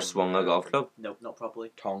never Oh, swung a yeah. golf club? Nope, not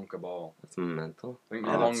properly. Tonka ball. That's mental. I think Oh,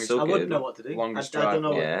 the it's longest. so I wouldn't good. know what to do. Longest I don't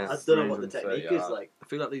know. drive, yeah. I don't know what the 330 technique is yards. like. I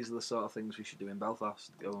feel like these are the sort of things we should do in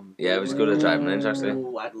Belfast. Go and Yeah, we should go to a driving range actually.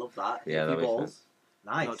 Ooh, I'd love that. Yeah, Few that'd be fun. balls.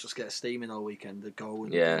 Nice. not just get steaming all weekend. To go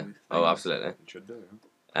and Yeah. do Oh, things. absolutely. It should do.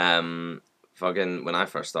 Yeah. Fucking when I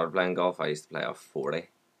first started playing golf, I used to play off 40.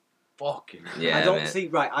 Fucking. Yeah, I don't mate. see.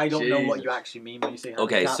 Right, I don't know what you Jesus. actually mean when you say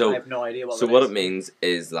Okay, handicap. so- I have no idea what. So that what is. it means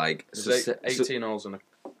is like There's 18 holes in a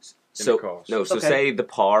so course. no, so Okay. say the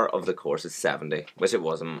par of the course is 70, which it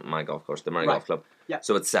was in my golf course, the Murray Right. Golf Club. Yeah.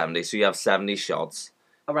 So it's 70. So you have 70 shots.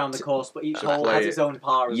 around the course, but each to hole play has it. its own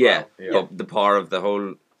par as Yeah, well. Yeah. but the par of the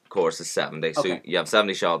whole course is 70. So Okay. you have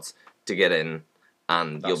 70 shots to get in,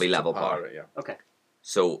 and you'll be That's level to par. it, yeah. Okay.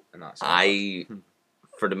 So And that's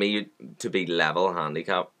for me to be level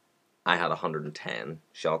handicap, I had 110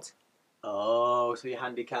 shots. Oh, so your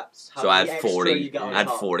handicaps. How So I many had extra 40. you get on I had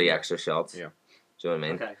top? 40 extra shots. Yeah. Do you know what I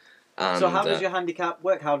mean? Okay. And, So how does your handicap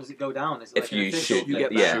work? How does it go down? Is it if like an you official shoot- you thing?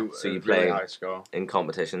 get yeah, Shoot so a you really play- high score. in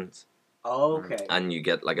competitions, Oh, okay. and you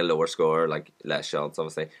get like a lower score, like less shots,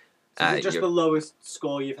 obviously. So is it just you're- the lowest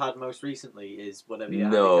score you've had most recently is whatever your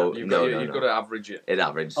No, handicap? You've, no, got, no, you've no. got to average it. It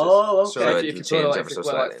averages. Oh, okay. So So if it'll you play change like, ever if so you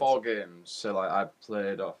play like slightly. 4 games, so like I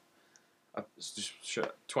played off, I just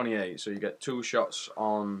shot 28, so you get 2 shots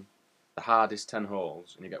on the hardest 10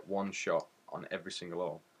 holes, and you get 1 shot on every single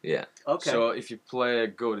hole. Yeah. Okay. So if you play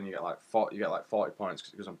good and you get like 40, you get like 40 points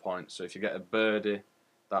because it goes on points. So if you get a birdie,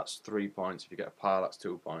 that's 3 points. If you get a par, that's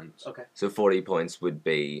 2 points. Okay. So 40 points would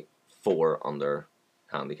be 4 under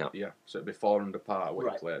handicap. Yeah, so it'd be 4 under par what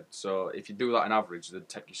Right. you played. So if you do that on average, they'd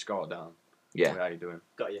take your score down. Yeah. How you doing?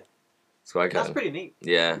 Got you. It's quite That's good. pretty neat.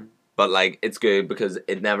 Yeah. But like it's good because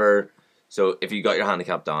it never. So if you got your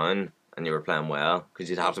handicap down and you were playing well, because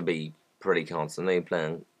you'd have to be pretty constantly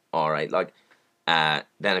playing all right. Like, then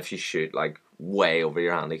if you shoot like way over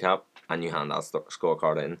your handicap and you hand that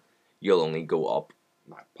scorecard in, you'll only go up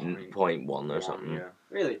Like 0.1 or something Yeah.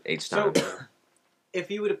 Really. each So, time.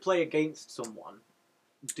 if you were to play against someone,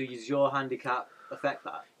 does your handicap affect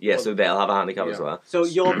that? Yeah, Or- so they'll have a handicap as Yeah. well. So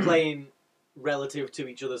you're playing relative to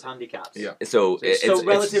each other's handicaps. Yeah. So it's So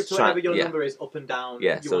relative to trying- whatever your yeah, number is, up and down,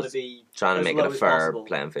 Yeah, you so want to it's be trying to as make low it a as fair possible.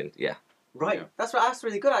 playing field. Yeah, right. Yeah. That's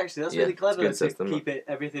really good actually. That's Yeah, really it's clever good to system, keep it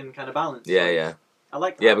everything kind of balanced. yeah, Like, yeah. I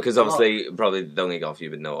like that. Yeah, because a lot. obviously, probably the only golf you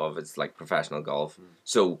would know of is like professional golf.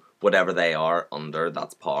 So whatever they are under,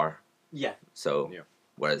 that's par. Yeah. So Yeah.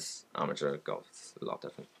 whereas amateur golf is a lot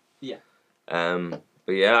different. Yeah.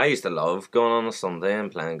 But yeah, I used to love going on a Sunday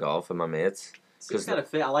and playing golf with my mates. Seems kind of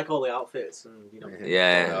fit. I like all the outfits and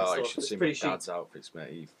Yeah. Oh, stuff. you should It's see my pretty chic. dad's outfits, mate.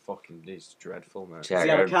 He's dreadful, mate. Does he have a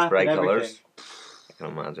Checkered, cap bright and colours. everything? I can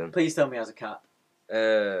imagine. Please tell me he has a cap.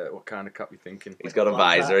 What kind of cap you thinking? He's got a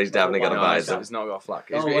flat visor. cap, He's definitely got a no, visor. He's not got a flat.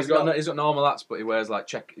 Oh, He's he's got- got normal hats, but he wears like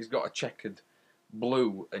He's got a checkered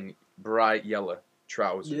blue and bright yellow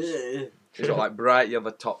trousers. Yeah. He's got like bright yellow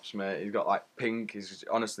tops, mate. He's got like pink.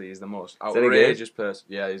 Honestly, he's the most he good? outrageous person.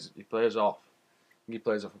 Yeah, he plays off. I think he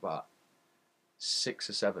plays off about 6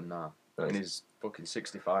 or 7 now, Nice. and he's fucking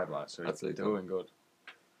 65, like, so That's he's legal. doing good.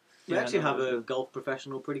 We Yeah, actually no, have no. a golf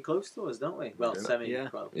professional pretty close to us, don't we? Well, Yeah.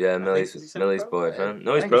 semi-pro. Yeah, I think- Millie's is he Millie's semi-pro? boyfriend.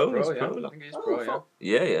 No, I he's think pro. He's yeah. pro. I Like. think he's Oh, pro, yeah. fuck.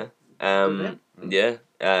 Yeah, yeah. Good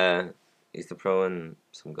Yeah. He's the pro in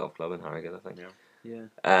some golf club in Harrogate, I think. Yeah.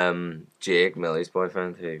 Yeah. Jake, Millie's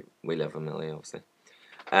boyfriend, who we live with Millie, obviously.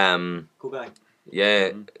 Cool guy.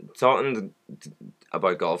 Yeah, talking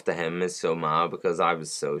about golf to him is so mad because I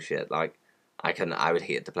was so shit. Like, I would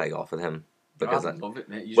hate to play golf with him because I love it,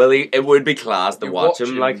 mate. it would be class to you watch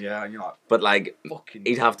him, like, yeah, and you're like, but like fucking.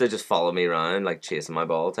 he'd have to just follow me around, like chasing my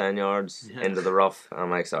ball 10 yards into the rough. I'm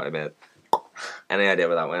like, sorry, mate. Any idea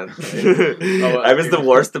where that went? I was the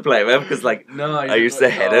worst to play with because, like, No, I used to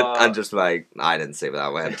hit it and just like I didn't see where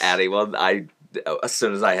that went. Anyone, as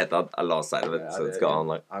soon as I hit that, I lost sight of it, Yeah, so it's yeah. gone.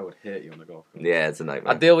 Like, I would hate you on the golf course. yeah, it's a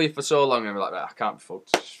nightmare. I deal with you for so long and I'm like, I can't be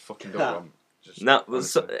fucked. Just fucking don't want. Just No,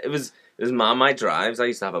 it was my drives. I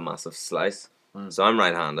used to have a massive slice, so I'm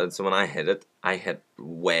right-handed. So when I hit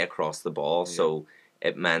way across the ball. Yeah. So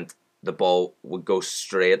it meant the ball would go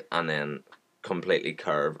straight and then completely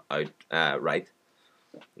curve out right,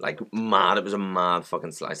 like mad. It was a mad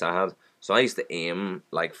fucking slice I had. So I used to aim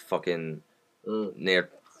like fucking near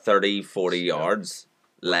 30, 40 yards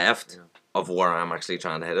left of where I'm actually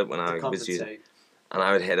trying to hit it when I was using, Compensate. and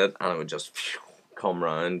I would hit it and it would just come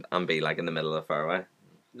round and be like in the middle of the fairway.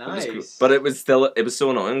 It was cool. Nice. But it was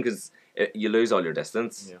so annoying because you lose all your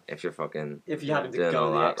distance Yeah. if you're fucking if you having to doing go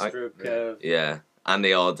all the that, like, extra curve. yeah. And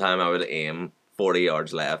the odd time I would aim 40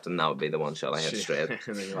 yards left and that would be the one shot I hit Shit. straight.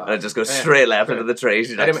 And then you're like, And it just goes yeah. straight left into the trees.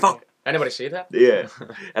 You're like, Anybody, fuck. anybody see that? Yeah.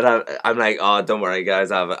 And I'm like, oh, don't worry, guys.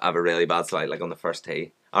 I have a really bad slide, like on the first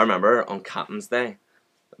tee. I remember on Captain's Day,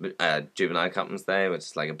 Juvenile Captain's Day, which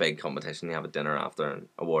is like a big competition. You have a dinner after an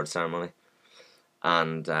award ceremony.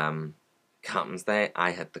 And Captain's Day,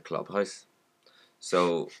 I hit the clubhouse.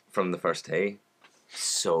 So from the first tee,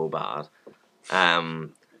 so bad.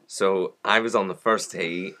 So I was on the first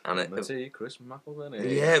tee, and Let's see, Chris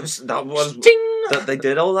McElveen. yeah, that was that they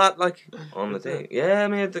did all that like on the tee. Yeah, I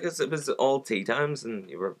mean, because it was all tee times, and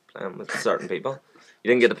you were playing with certain people. You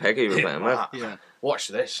didn't get to pick who you were playing with. Yeah. Watch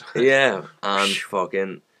this. Yeah, and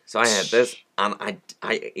fucking. So I hit this, and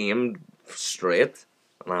I aimed straight,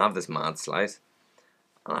 and I have this mad slice,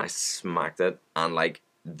 and I smacked it, and like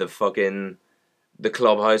the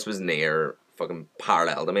clubhouse was near fucking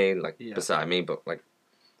parallel to me, like beside me, but like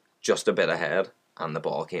just a bit ahead, and the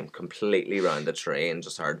ball came completely round the tree and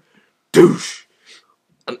just heard douche,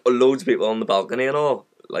 and loads of people on the balcony and all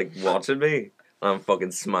like watching me, and I'm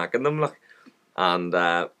fucking smacking them like, and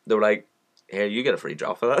they were like, "Here, you get a free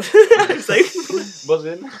drop for that." I was like, Buzz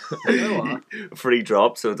in. You know what? free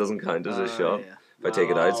drop, so it doesn't count as a shot yeah. if I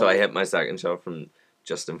take it out. So Oh. I hit my second shot from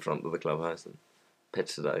just in front of the clubhouse and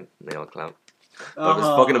pitched it out, and they all clapped. But it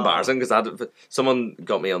was fucking embarrassing because someone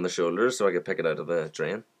got me on the shoulders so I could pick it out of the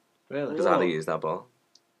drain Really? because I had to use that ball.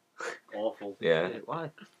 Awful. Yeah. Shit,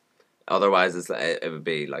 why? Otherwise, it would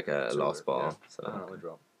be like a lost ball. Yeah. So Definitely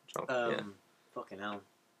drop. yeah, Fucking hell.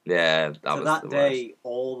 yeah, that So was that the day,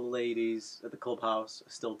 all the ladies at the clubhouse are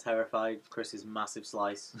still terrified of Chris's massive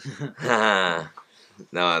slice. worst.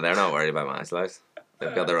 No, they're not worried about my slice.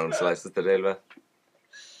 They've got their own slices to deal with.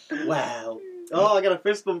 Wow. Oh, I got a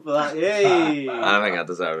fist bump for that. Yay! I don't think I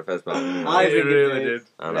deserve a fist bump. I think You it really did. did.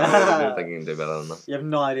 I know. I think you can do better than that. You have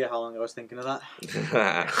no idea how long I was thinking of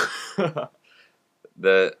that.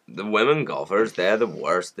 The women golfers, they're the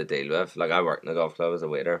worst to deal with. Like, I worked in a golf club as a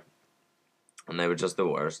waiter, and they were just the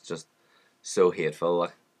worst, just so hateful.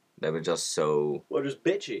 Like, they were just so We're just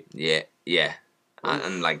bitchy. yeah,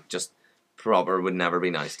 and like just proper would never be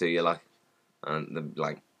nice to you. Like, and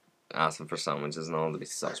like asking for sandwiches and all. To be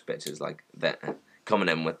such bitches, like coming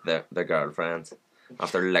in with their girlfriends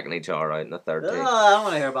after licking each other out in the third tee. I don't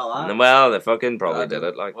want to hear about that. And, well, they fucking probably did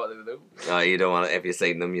it. Like, What did they do? oh, you don't want it. If you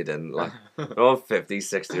seen them, you didn't. Like, they're all 50,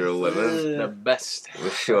 60-year-old women The best.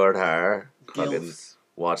 with short hair, fucking Gilfs.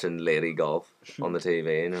 watching lady golf on the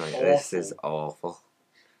TV, and you're like, this is awful.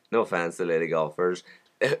 No offense to lady golfers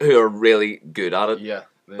who are really good at it. Yeah.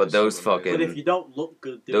 But those fucking- But if you don't look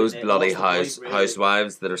good doing Those it, bloody what's the point, really?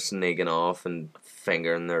 housewives that are sneaking off and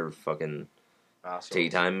fingering their fucking tea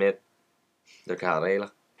time mate, their caddy,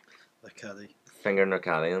 like, The caddy. fingering their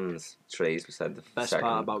caddy on the trees beside the Best second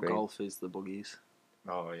part about green. golf is the buggies.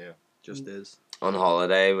 Oh yeah. Just is. On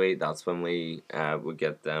holiday, that's when we would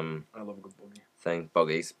get I love a good buggy.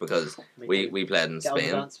 buggies, because Me too. we played in Get on the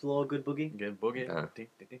Spain. dance floor, good boogie. Good buggy.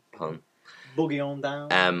 Pun. Boogie on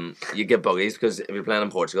down. You get buggies because if you're playing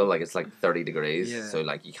in Portugal, like, it's like 30 degrees, Yeah. so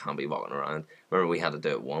like you can't be walking around. Remember, we had to do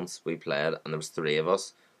it once. We played, and there was 3 of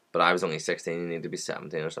us, but I was only 16. You need to be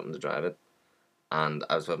 17 or something to drive it. And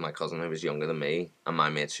I was with my cousin who was younger than me, and my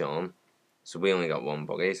mate Sean. So we only got one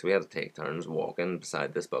buggy, so we had to take turns walking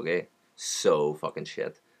beside this buggy. So fucking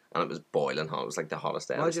shit, and it was boiling hot. It was like the hottest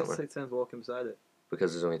day of Why the did you have summer to take turns walking beside it?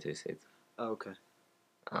 because there's only 2 seats, Oh, okay.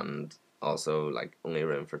 and also like only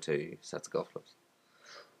room for 2 sets of golf clubs.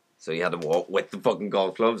 So you had to walk with the fucking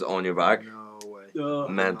golf clubs on your back, No way. Ugh.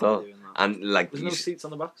 I'm mental, not doing that. and like There's you no seats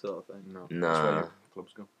on the back sort of thing. No. Nah. That's where your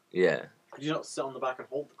clubs go. yeah, Could you not sit on the back and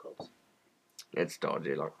hold the clubs? it's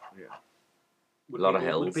dodgy, like Would Lot of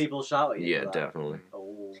people, hills. Would people shout at you? yeah, for that? definitely.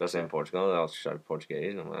 Oh. Especially in Portugal, they'll shout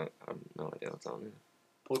Portuguese, and I'm like, I have no idea what's on here.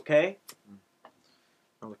 Okay.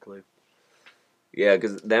 Not a clue. Yeah,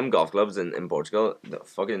 because them golf clubs in Portugal, the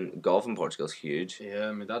fucking golf in Portugal's huge.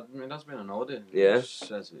 Yeah, my dad's been on holiday. Yeah. He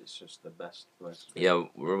says it's just the best place. Yeah,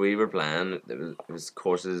 where we were playing, it was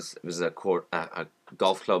courses. It was a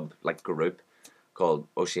golf club like group called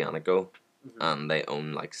Oceanico, and they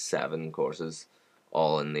own like 7 courses,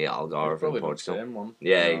 all in the Algarve in Probably Portugal. the same one.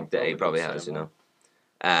 Yeah, No, he probably the has, same you one.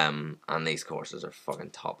 know. And these courses are fucking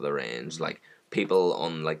top of the range. Like, people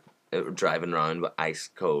on like driving around with ice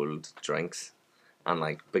cold drinks and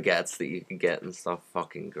like baguettes that you can get and stuff.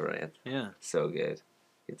 Fucking great, Yeah. so good.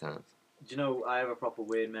 Good times. Do you know, I have a proper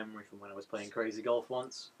weird memory from when I was playing crazy golf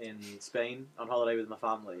once in Spain on holiday with my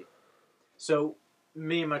family. So,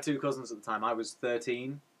 me and my 2 cousins at the time, I was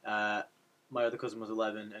 13, my other cousin was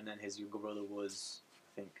 11, and then his younger brother was,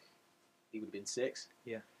 I think, he would have been 6.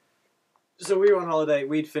 Yeah. So we were on holiday,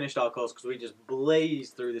 we'd finished our course because we just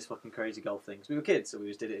blazed through this fucking crazy golf thing. 'Cause we were kids, so we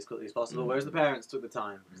just did it as quickly as possible, whereas the parents took the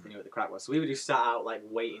time because they knew what the crack was. So we were just sat out, like,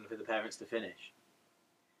 waiting for the parents to finish.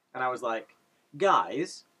 And I was like,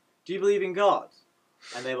 guys, do you believe in God?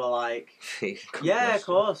 And they were like, yeah, of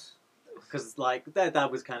course. Because, like, their dad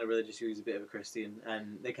was kind of religious, he was a bit of a Christian,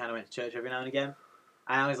 and they kind of went to church every now and again.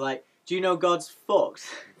 And I was like, do you know God's fucked?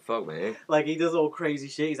 Fuck me. Like, he does all crazy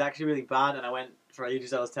shit, he's actually really bad, and I went for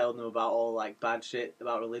ages, I was telling them about all, like, bad shit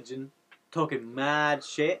about religion. Talking mad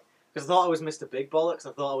shit. Because I thought I was Mr. Big Bollocks,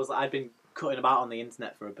 I thought I was, like, I'd been cutting about on the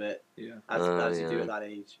internet for a bit. Yeah. As you do yeah. at that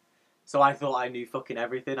age. So I thought I knew fucking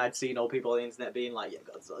everything. I'd seen all people on the internet being like, yeah,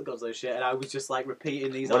 God's those shit. And I was just like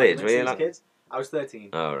repeating these What age arguments were to you, these like? kids. I was 13.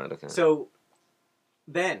 Oh, right, okay.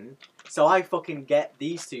 So I fucking get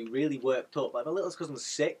these 2 really worked up. Like my littlest cousin was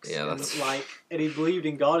 6. Yeah, and, that's- like, and he believed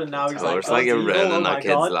in God, and now he's Oh, like, it's like you're God's evil, ruining oh my that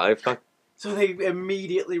kid's God. life. Like, So they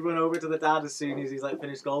immediately run over to the dad as soon as he's like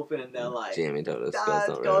finished golfing, and they're like, Jamie told us God's Dad,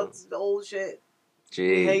 not real. God's old shit. We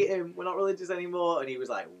Gee. hate him. We're not religious anymore. And he was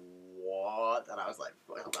like, what? And I was like,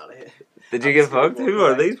 fuck, I'm out of here. Did you I'm get just gonna fucked? walk Who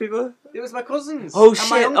are away. these people? It was my cousins. Oh and shit!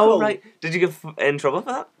 my Oh uncle. right. Did you get in trouble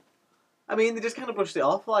for that? I mean, they just kind of brushed it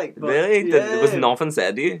off, like. But, Really? Yeah. There was nothing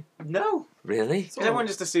said to you? No. Really? Because everyone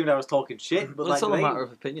just assumed I was talking shit. But Well, like, it's all a they- matter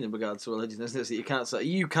of opinion in regards to religion, isn't it? So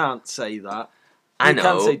you can't say that. I You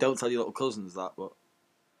can't know. say don't tell your little cousins that, but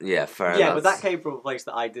Yeah, fair. Yeah, but that's- that came from a place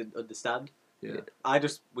that I didn't understand. yeah. I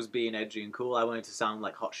just was being edgy and cool. I wanted to sound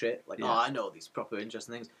like hot shit. Like, Yeah. oh, I know these proper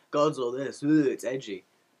interesting things. God's all this. Ugh, it's edgy.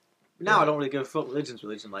 But now Yeah. I don't really give a fuck. Religion's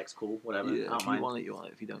religion. Like, it's cool. Whatever. I Yeah, don't if you mind. want it, you want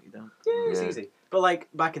it. If you don't, you don't. Yeah, it's Yeah. easy. But like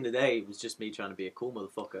back in the day, it was just me trying to be a cool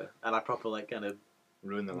motherfucker, and I proper like kind of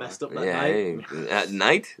Ruin the messed life. up that Yeah, night. at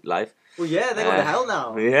night life. Well, yeah, they go to hell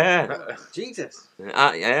now. Yeah. Jesus.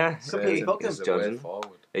 Yeah. Some people fuck them. It's the way Judging.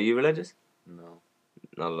 forward. Are you religious? No.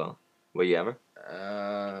 Not at all. Were you ever?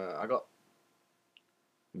 I got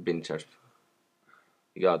Been to church before?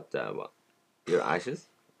 You got what? Your ashes?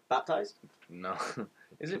 Baptized. no.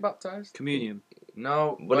 Is it baptized? Communion.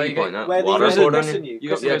 No. What are you pointing at? Where Water they poured on christen you? you. You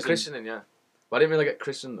got Yeah, baptism. christening, yeah. But I didn't really get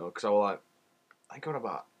christened though, because I was like, I got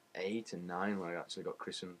about 8 and 9 when I actually got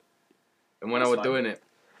christened. And when That's I was fine. doing it,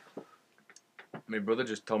 My brother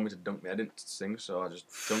just told me to dunk my head into things, so I just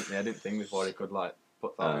dunked my head in thing before he could like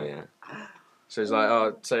put that. Oh in. yeah. So he's like,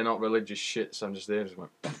 "Oh, say not religious shit." So I'm just there, just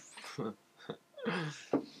went,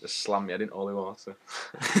 just slammed my head in holy water.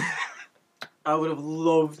 I would have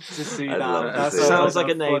loved to see I'd that. love to That see Sounds like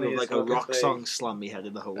like a the name of funniest like a fucking rock thing. song. Slam me head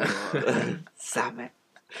in the hole. Slam Sam it.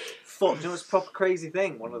 Fuck, do you know what's a proper crazy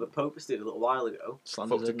thing? One of the popes did a little while ago. his Fucked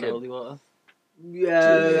head a in the kid. holy water.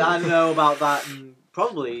 Yeah, I know about that, and he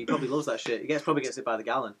probably loves that shit. Probably gets it by the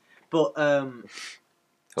gallon. But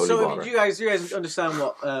Holy so water. do you guys understand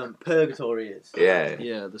what purgatory is? Yeah.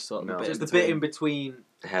 Yeah, the sort of No. bit. Just in the bit between. in between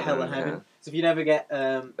hell and heaven. yeah. So if you never get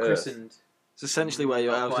christened, It's essentially where you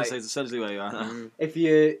are. I was Not going to say quite. it's essentially where you are now. if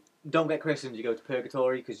you don't get christened, you go to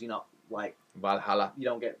purgatory because you're not like Valhalla. you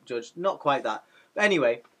don't get judged. Not quite that. But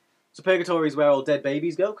anyway, so purgatory is where all dead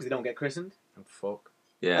babies go because they don't get christened. Oh, fuck.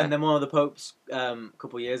 Yeah. And then one of the popes a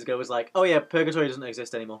couple of years ago was like, "Oh yeah, purgatory doesn't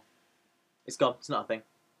exist anymore. It's gone. It's not a thing."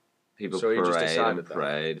 People So he just prayed decided and that.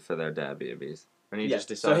 prayed for their dead babies. And he Yeah. just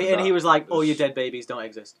So decided. he was like, "All your there's- dead babies don't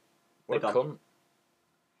exist." What a They're gone. cunt.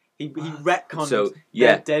 He retconned So,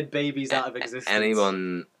 yeah. their dead babies out of existence.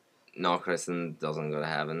 Anyone not christened doesn't go to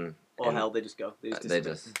heaven. or And hell, they just go. They They disappear.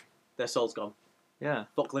 just. Their soul's gone. Yeah,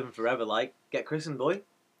 Fuck living forever. Like, get christened, boy.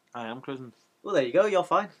 I am christened. Well, there you go. You're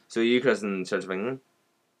fine. So you christened Church of England?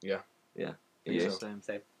 Yeah. Yeah. Think You? so.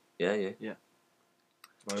 Same. Yeah, yeah.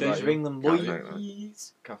 What Church about of you? England, Catholic,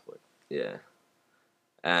 boys. Catholic. Yeah.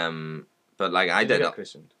 But like I Did you did. get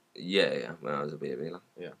christened? Yeah. When I was a baby, like.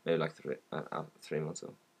 Yeah. Maybe like 3 months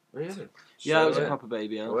old. Really? Yeah, I was yeah. a proper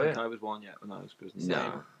baby. I don't Oh, think yeah. I was one yet when I was christened.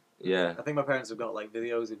 No. Yeah. I think my parents have got like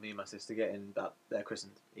videos of me and my sister getting that they're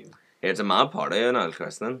christened. Even. It's a mad party and I'll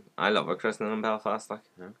christening. I love a christening in Belfast, like.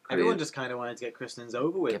 Yeah. Everyone just kind of wanted to get christenings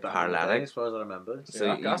over with Get back in the day, paralytic. as far as I remember. So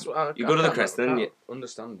Yeah, you- that's what I you go to the can't- christening, I you- can't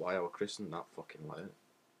understand why I was christened that fucking late.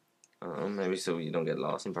 I don't know, maybe so you don't get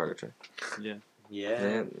lost in purgatory. Yeah.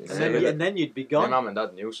 Yeah. And then you'd be My gone. mum and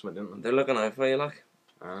dad knew something, didn't they? They're looking out for you, like.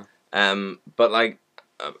 Ah. But like,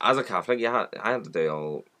 as a Catholic, I had to do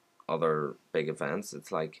all other big events.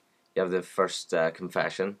 It's like you have the first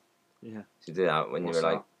confession. Yeah. So you do that when What's you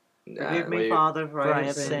were like, Forgive me, Were you- Father, for I I have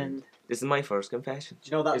have sinned. sinned. this is my first confession.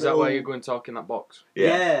 Do you know that Is that little... why you go and talk in that box?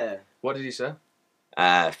 Yeah. What did he say?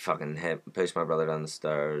 Fucking hit, pushed my brother down the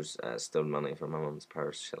stairs, stole money from my mum's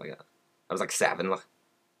purse, shit like that. I was like 7, like.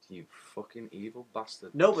 You fucking evil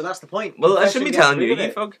bastard. No, but that's the point. Well, I Confession shouldn't be gets telling rid you, of you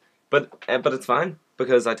it. fuck. But it's fine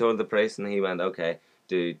because I told the priest and he went, okay,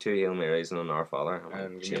 do 2 Hail Marys and an Our Father. I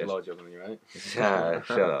went, And give me a "Cheers." blowjob when you're right.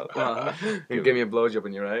 Shut up. Well, And give me a blowjob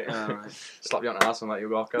when you're right. alright. Slap you on the ass and let you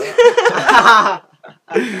walk out.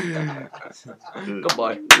 Good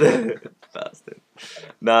boy. Bastard.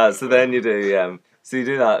 Nah, so then you do so you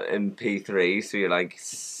do that in P3, so you're like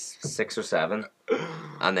 6 or 7,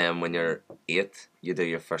 and then when you're 8, you do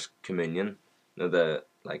your first communion. You know the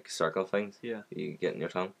like circle things. Yeah. You get in your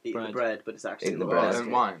tongue. Eating the Bread. bread, but it's actually Eating the the bread. bread.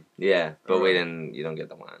 And wine. Yeah, but we Alright. didn't. You don't get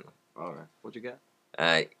the wine. Alright. What'd you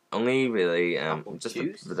get? Only really Apple just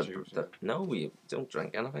juice? Juice, no, we don't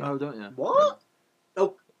drink anything. Oh, don't you? What?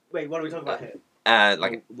 Oh, wait, what are we talking about here?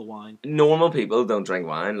 Like the wine. normal people don't drink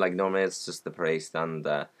wine. Like normally it's just the priest and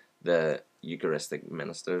the Eucharistic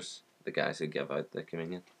ministers, the guys who give out the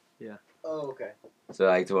communion. Oh, okay. So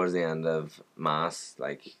like towards the end of mass,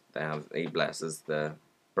 like he blesses the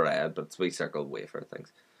bread, but it's wee circle wafer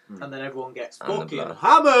things, And then everyone gets And the fucking blood.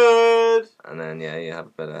 hammered! and then you have a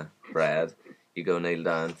bit of bread. You go kneel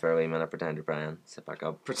down for a wee minute, pretend you're praying, sit back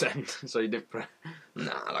up. Pretend. So you didn't pray.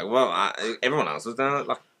 Nah, like everyone else was doing it.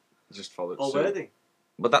 Like, Just followed All suit. worthy.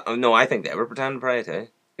 but that no, I think they were pretending to pray too.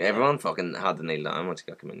 Everyone fucking had to kneel down once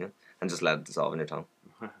you got communion and just let it dissolve in your tongue.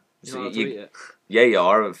 You So know how to eat it? Yeah, you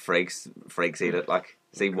are. But freaks eat it. Like,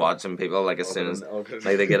 see, watching people like as soon as like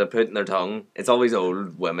they get it put in their tongue, it's always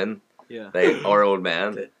old women, Yeah. or old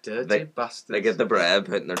men. The dirty They- bastards. They get the bread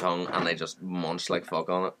put in their tongue and they just munch like fuck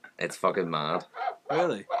on it. It's fucking mad.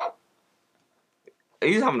 Really? Are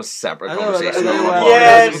you having a separate I know, conversation? I know, on the uh, podcast?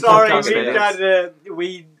 Yeah, podcast sorry,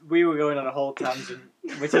 minutes. we were going on a whole tangent,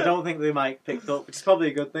 which I don't think the mic picked up, which is probably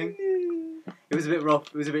a good thing. It was a bit rough.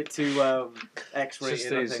 It was a bit too It's just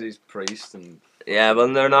X-rated, I think. these priests and... Yeah,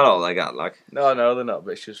 but they're not all like that. Like, No, they're not,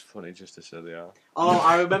 but it's just funny just to say they are. Oh,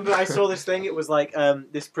 I remember I saw this thing. It was like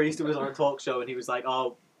this priest who was on a talk show, and he was like,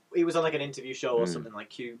 he was on like an interview show or something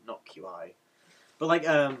like not QI, but like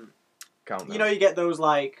Count you know, you get those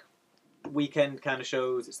like weekend kind of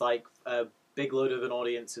shows. It's like a big load of an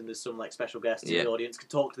audience, and there's some like special guests. Yeah. And the audience can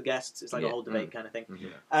talk to the guests. It's like a Yeah. whole debate kind of thing.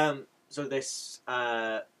 Mhm. So this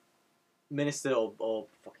minister or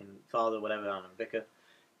fucking father, whatever, I don't know, vicar,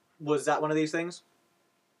 was at one of these things,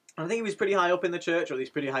 And I think he was pretty high up in the church, or at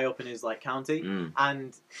least pretty high up in his like county. Mm.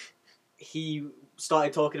 And he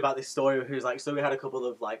started talking about this story where he was like, so we had a couple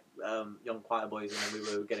of like young choir boys, and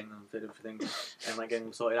then we were getting them fitted for things and like getting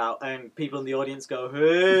them sorted out. And people in the audience go,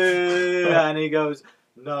 hey, and he goes,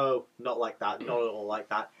 no, not like that, not at all like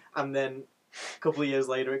that. And then a couple of years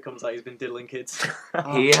later, it comes out he's been diddling kids.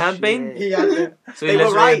 He had been. He had been. So he They were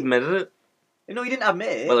literally right. admitted it. No, he didn't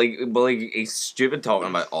admit it. Well, he's stupid talking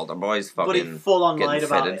about altar boys but he fucking full on getting lied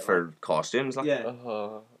about fitted it. for costumes. Like. Yeah.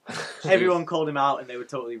 Oh. Everyone called him out, and they were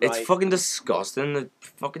totally right. It's fucking disgusting. The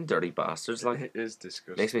fucking dirty bastards. Like, It is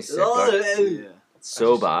disgusting. makes me sick. Like. Yeah.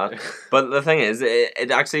 So bad. But the thing is,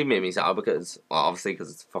 it actually made me sad because, well, obviously, because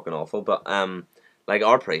it's fucking awful. But like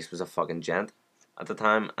our priest was a fucking gent at the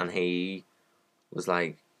time, and he was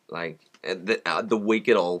like the week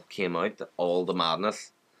it all came out, all the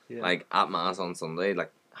madness, like at mass on Sunday,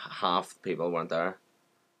 like half the people weren't there,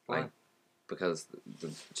 like because the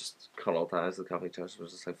just cut all ties. The Catholic Church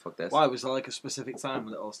was just like, fuck this. Why was there like a specific time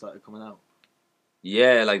when it all started coming out?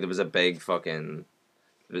 Yeah, like there was a big fucking.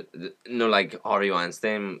 No, like Harvey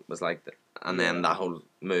Weinstein was like, and then that whole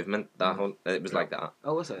movement, it was like that.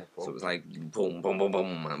 Oh, was it? So it was like boom, boom, boom,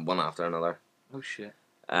 boom, and one after another. Oh shit!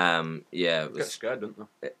 Yeah, it Get was. scared, don't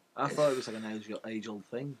they? I thought it was like an age-old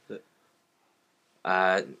thing. That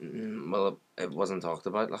Well, it wasn't talked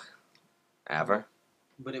about like ever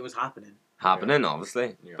But it was happening. happening,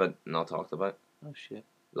 obviously, Yeah. but not talked about. oh shit!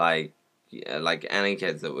 Like, yeah, like any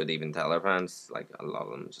kids that would even tell their parents, like a lot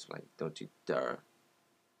of them just like, don't you dare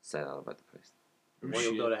say that about the priest. Or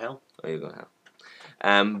you'll go to hell. Oh, you go to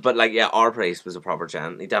hell. But like, yeah, our priest was a proper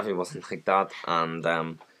gent. He definitely wasn't like that,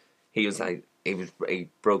 and he was like, he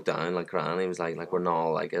broke down like crying. He was like we're not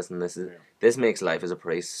all like this, and this makes life as a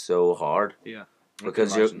priest so hard. Yeah.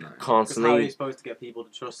 Because you're Imagine that. Because how are you constantly, supposed to get people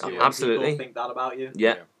to trust you? Absolutely. When people think that about you.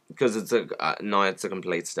 yeah, because it's it's a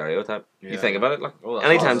complete stereotype. You Yeah. think about it, like Well, that's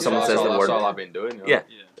anytime all- someone that's says all- the that's word, all I've been doing. You know?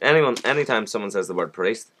 yeah. anytime someone says the word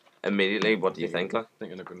priest, immediately what do you think? Like,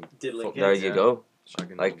 Thinking I can Diddling fuck kids. there you yeah. go.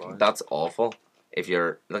 shagging Like little boys. that's awful. If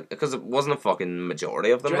you're like, because it wasn't a fucking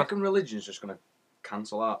majority of Do them. you Like, reckon religion's just gonna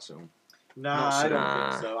cancel art soon? Nah, Not I don't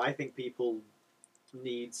nah. think so. I think people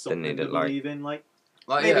need something need to it, like- believe in, like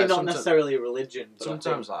Like, maybe yeah, not sometimes- necessarily a religion. But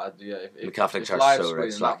Sometimes, like, if The Catholic if Church is life's so rich,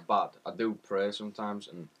 being like- that bad, I do pray sometimes,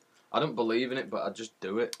 and I don't believe in it, but I just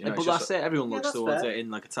do it. You know, but it's that's just, it. Everyone Yeah, looks that's towards fair. it in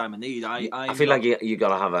like a time of need. I feel like you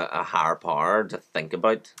gotta have a higher power to think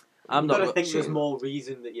about. I'm you not. gotta think there's sure. more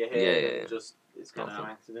reason that you're Yeah, here yeah. than just it's kind of Nothing.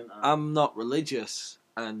 an accident. I'm not religious,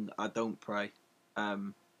 and I don't pray,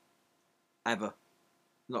 ever.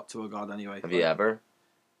 Not to a god, anyway. Have you ever?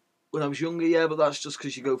 When I was younger, yeah, but that's just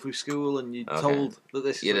because you go through school and you're Okay. told that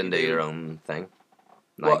this. Is You what didn't do your own thing.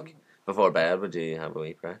 What? Like before bed, would you have a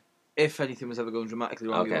wee prayer? If anything was ever going dramatically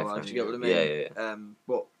wrong in Okay, my life, fine. you get what I mean? Yeah, yeah,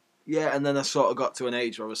 But yeah, and then I sort of got to an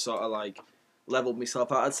age where I was sort of like leveled myself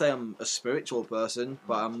out. I'd say I'm a spiritual person,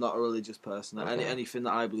 but I'm not a religious person. Okay. Anything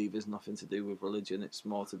that I believe is nothing to do with religion. It's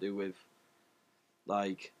more to do with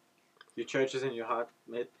like Your church is in your heart,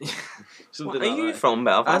 mate. something Are like you that. from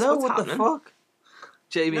Belfast? I know What's what happening? the fuck.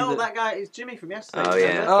 Jamie, No, the- that guy is Jimmy from yesterday. Oh,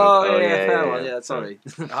 yeah. Oh, Oh, yeah, yeah, fair yeah, one. yeah. Yeah, sorry.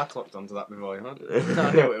 I clocked onto that before, you know. Yeah.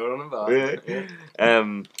 I knew what you were on about.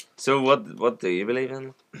 Yeah. So what do you believe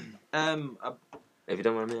in? I, If you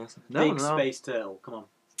don't mind me asking. no, big no. space turtle. Come on,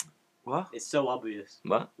 What? it's so obvious.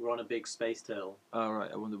 What? We're on a big space turtle, Oh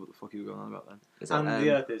right, I wonder what the fuck you were going on about then. Is that? and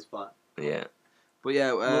the Earth is flat. Yeah. But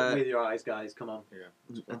yeah, Look with your eyes, guys. Come on.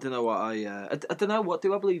 I don't know what I don't know, what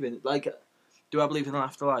do I believe in? Like, do I believe in an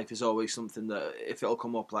afterlife is always something that if it'll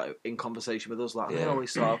come up like in conversation with us, like I Yeah.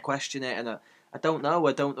 always sort of question it, and I don't know.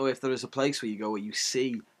 I don't know if there is a place where you go where you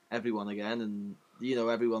see everyone again, and you know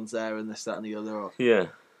everyone's there, and this, that, and the other. Or Yeah.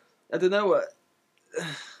 I don't know.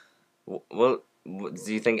 Well,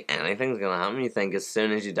 do you think anything's gonna happen? You think as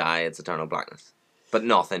soon as you die, it's eternal blackness, but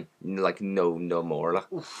nothing, like no more. Like,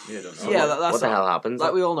 Yeah, don't know. Yeah, what, that's what the hell happens?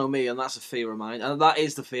 Like we all know me, and that's a fear of mine, and that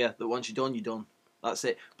is the fear that once you're done, you're done. That's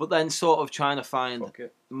it. But then sort of trying to find Fuck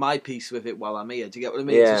it. my piece with it while I'm here. Do you get what I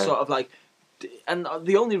mean? Yeah. To sort of like, and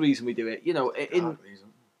the only reason we do it, you know,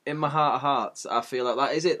 in my heart of hearts, I feel like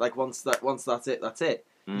that is it. Like once that's it, that's it.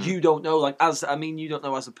 Mm. You don't know, like you don't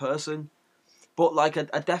know as a person, but like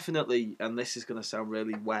I definitely, and this is gonna sound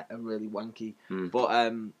really wet and really wanky, Mm. but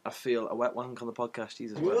I feel a wet wank on the podcast,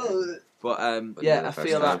 Jesus. Whoa. But But yeah, yeah, I first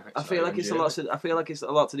feel time. like it's a lot. I feel like it's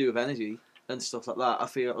a lot to do with energy and stuff like that. I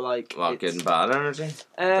feel like Well, good and bad energy.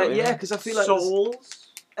 yeah, mean? because I feel like there's- souls.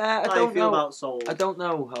 I How do you don't feel know. about souls? I don't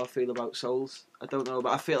know how I feel about souls. I don't know,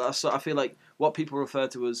 but I feel like what people refer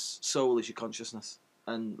to as soul is your consciousness,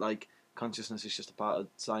 and like consciousness is just a part of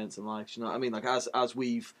science and life. Do you know what I mean? Like as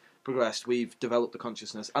we've progressed, we've developed the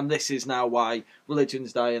consciousness, and this is now why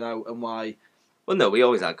religion's dying out and why. Well, no, we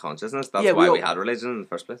always had consciousness. That's Yeah, why we had religion in the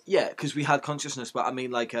first place. Yeah, because we had consciousness, but I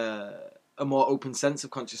mean like a more open sense of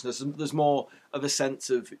consciousness. There's more of a sense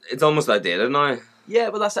of. It's almost outdated now. Yeah,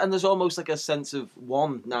 but and there's almost like a sense of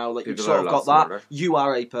one now. Like People you've sort are of a got lot that. smarter. You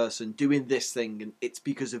are a person doing this thing, and it's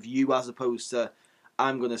because of you, as opposed to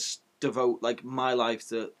I'm going to devote like my life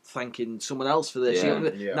to thanking someone else for this. Yeah. You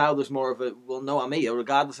know, Yeah. now there's more of a no, I'm here,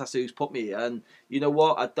 regardless as to who's put me here. And you know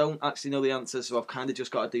what? I don't actually know the answer, so I've kind of just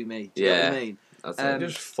got to do me. Do you know what I mean? That's Um, it.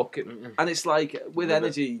 Just fuck it. Mm-mm. And it's like with Love it.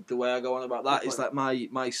 energy, the way I go on about that is like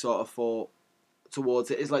my sort of thought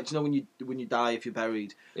towards it is like, do you know when you die, if you're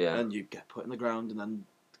buried Yeah. and you get put in the ground and then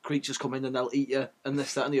creatures come in and they'll eat you and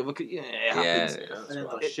this, that and the other. Yeah, it happens. Yeah. And then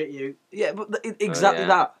they'll It- shit you. Yeah, but exactly yeah.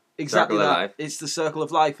 that. Exactly Circle of that. life. It's the circle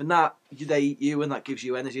of life, and that they eat you, and that gives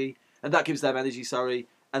you energy, and that gives them energy. Sorry,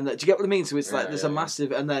 and that, do you get what I mean? So it's like Yeah, there's yeah, a yeah.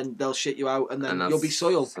 massive, and then they'll shit you out, and then And you'll be that's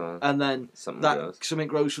soil, so- and then something that goes. something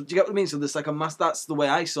grows. Do you get what I mean? So there's like a mass. That's the way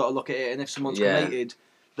I sort of look at it. And if someone's Yeah. cremated,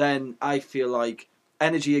 then I feel like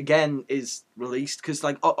energy again is released because,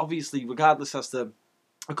 like, obviously, regardless as to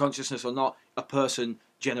a consciousness or not, a person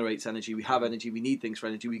generates energy. We have energy. We need things for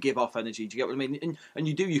energy. We give off energy. Do you get what I mean? And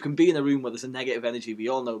you can be in a room where there's a negative energy. We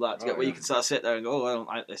all know that. Do you get where you can sort of sit there and go, oh, I don't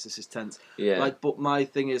like this. This is tense. Yeah. Like, but my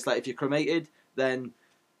thing is like, if you're cremated, then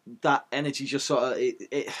that energy just sort of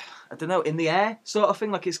I don't know, in the air sort of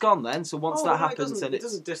thing. Like it's gone then. So once that happens, then it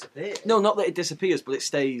doesn't disappear. no, not that it disappears, but it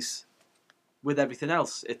stays with everything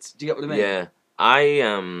else. It's do you get what I mean? Yeah.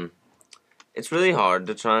 It's really hard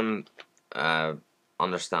to try and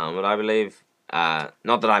understand what I believe.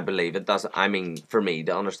 Not that I believe it. I mean, for me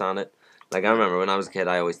to understand it. Like I remember when I was a kid,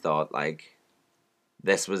 I always thought like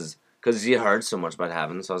this was because you heard so much about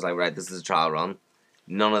heaven. So I was like, right, this is a trial run.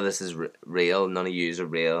 None of this is real. None of yous are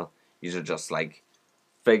real. Yous are just like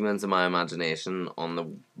figments of my imagination on the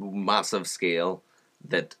massive scale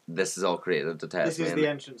that this is all created to test This me. is And- the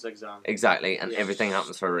entrance exam. Exactly, and Yes. everything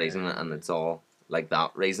happens for a reason, and it's all like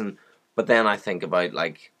that reason. But then I think about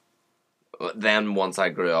like, then once I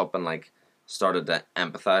grew up and like started to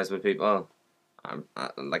empathize with people, I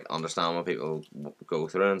like understand what people go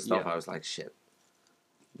through and stuff. Yeah. I was like, shit,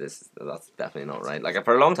 that's definitely not right. Like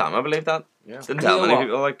for a long time, I believed that. Yeah. Didn't And tell you know many what?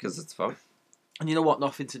 people like because it's fun. And you know what?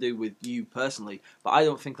 Nothing to do with you personally, but I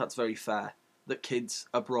don't think that's very fair that kids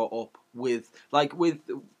are brought up with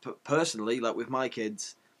personally, like with my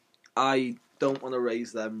kids, I don't want to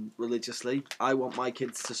raise them religiously. I want my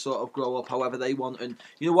kids to sort of grow up however they want. And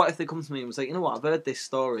you know what? If they come to me and was like, you know what, I've heard this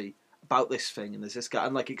story about this thing, and there's this guy,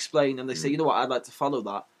 and like explain, and they say, you know what, I'd like to follow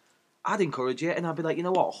that. I'd encourage it, and I'd be like, you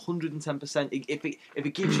know what, 110%. If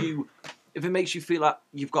it gives you, if it makes you feel like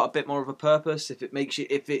you've got a bit more of a purpose, if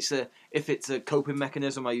it's a coping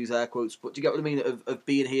mechanism, I use air quotes, but do you get what I mean of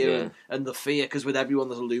being here Yeah. and the fear, because with everyone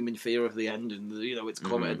there's a looming fear of the end, and you know it's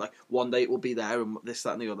coming, like one day it will be there, and this,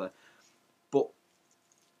 that, and the other. But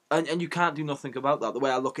and you can't do nothing about that. The way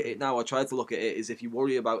I look at it now, I try to look at it is if you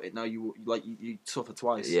worry about it now, you suffer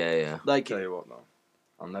twice. Yeah. Like Tell you what though,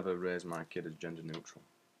 I'll never raise my kid as gender neutral.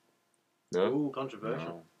 No. Ooh, controversial.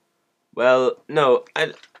 No. Well, no,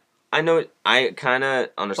 I know. I kind of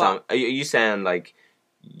understand. Are you saying like,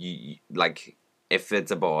 like if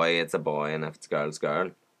it's a boy, it's a boy, and if it's a girl, it's a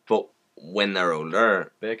girl. But when they're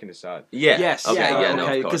older, They can decide. yeah. yes, Okay. Yeah. No.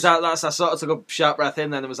 okay, Of course. because I sort of took a sharp breath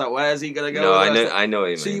in, then it was like, where's he gonna go? No, And was like- I know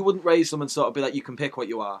what you So mean. you wouldn't raise them and sort of be like, you can pick what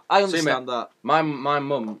you are. I understand that. My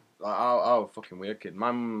mum, like, I was a fucking weird kid.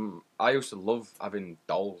 I used to love having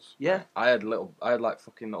dolls. Yeah. I had like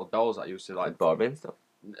fucking little dolls that I used to like. Like Barbie and stuff.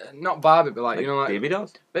 Not Barbie, but like, you know, like baby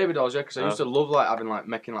dolls. baby dolls, yeah. Because I used to love like having like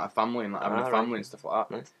making like a family and like having a right. family and stuff like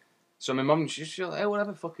that. Nice. So my mum, she's like, hey,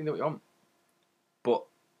 whatever, fucking do what you want. But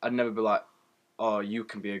I'd never be like, oh, you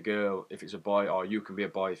can be a girl if it's a boy, or you can be a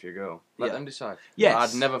boy if you're a girl. Let Yeah. them decide.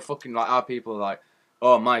 Yes. I'd never fucking like our people are like,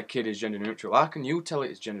 oh, my kid is gender neutral. How can you tell it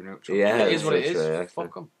it's gender neutral? Yeah, it is what it that's is. true, actually.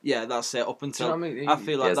 Fuck them. Yeah, that's it. Up Do you until know what I mean? I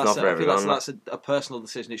feel like it's that's not it. for I feel everyone, that's a personal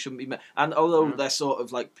decision. It shouldn't be. And although Yeah. they're sort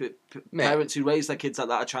of like Mate. parents who raise their kids like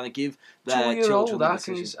that are trying to give their 2 year children old, the how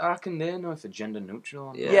decision. can they know if they're gender neutral or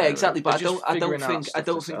not? Yeah. Yeah, exactly. But They're just I don't figuring out think stuff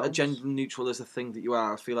that themselves. gender neutral is a thing that you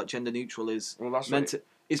are. I feel like gender neutral is Well, that's meant right. to.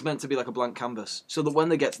 It's meant to be like a blank canvas, so that when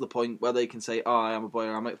they get to the point where they can say, "Oh, I am a boy,"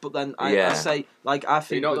 or "I'm a," but then I Yeah. say, like, I You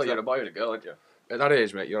think, know with that you're the- a boy or a girl, aren't you? At that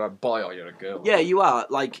age, mate, you're a boy or you're a girl. yeah, you are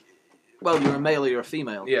like, well, you're a male or you're a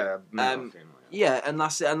female. Yeah. male or female, yeah. Yeah, and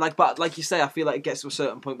that's it. And but like you say, I feel like it gets to a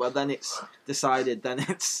certain point where then it's decided. Then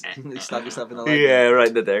it's you stab yourself in the leg. Yeah, right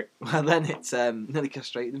in the dick. Well, then it's nearly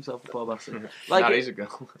castrated himself, the poor bastard. Like Like he's a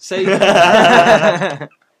girl. say,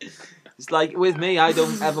 It's like with me, I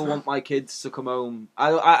don't ever want my kids to come home.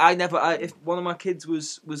 I never. If one of my kids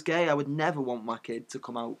was gay, I would never want my kid to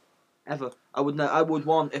come out. Ever. I would. I would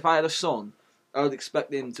want if I had a son, I would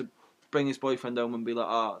expect him to bring his boyfriend home and be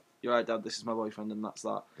like, you're right, Dad. This is my boyfriend, and that's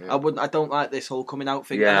that. Yeah. I wouldn't. I don't like this whole coming out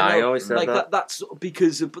thing. Yeah, And I always said like that. That's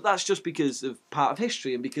because of, but that's just because of part of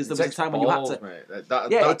history and because there was a time when you had to. Mate. Yeah,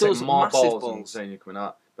 that it takes does, more massive balls than balls. saying you're coming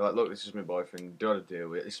out. Be like, look, this is my boyfriend. You don't have to deal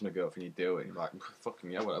with it. This is my girlfriend. You deal with it. You're like,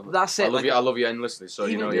 fucking yeah, whatever. That's it. I love you endlessly. So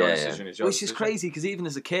you Even- know your Yeah, decision is your Which is decision. crazy because even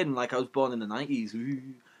as a kid, and like I was born in the 90s,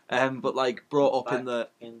 but like brought up in the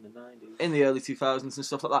 90s. early 2000s and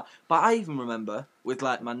stuff like that. But I even remember with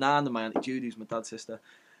like my nan and my auntie Judy, who's my dad's sister.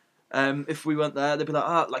 If we went there, they'd be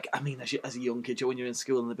like, as a young kid, when you're in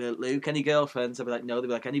school, and they'd be like, Luke, any girlfriends? I'd be like, no. They'd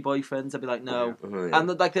be like, any boyfriends? I'd be like, no. Yeah.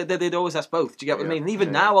 And like they'd always ask both. Do you get what I Yeah. mean? And even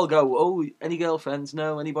Yeah. now, I'll go, oh, any girlfriends?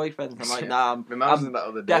 No. Any boyfriends? I'm like, nah. My mum said I'm that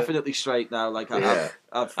other day. definitely straight now. Like Yeah.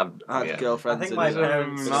 I've had yeah. girlfriends. I think and, my My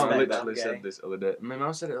parents mum suspect literally I'm gay. said this the other day. My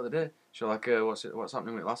mum said it the other day. She was like, what's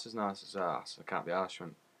happening with lasses now? I said, I can't be arsed. She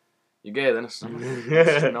went, you're gay then? I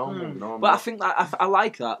said, no, no. But I think that I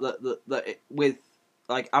like that with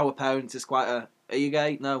like our parents is quite a. Are you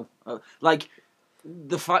gay? No. Like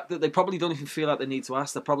the fact that they probably don't even feel like they need to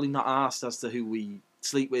ask. They're probably not asked as to who we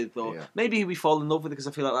sleep with or maybe who we fall in love with because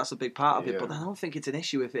I feel like that's a big part of it. Yeah. But I don't think it's an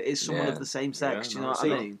issue if it is someone Yeah. of the same sex. Yeah, Do you know no, what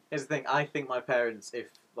see, I mean? Here's the thing. I think my parents,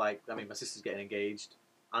 my sister's getting engaged,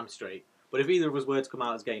 I'm straight. But if either of us were to come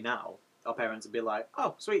out as gay now, our parents would be like,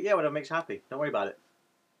 "Oh, sweet, yeah, whatever makes you happy. Don't worry about it."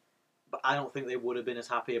 But I don't think they would have been as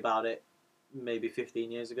happy about it maybe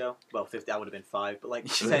 15 years ago. Well, 50, I would have been 5, but like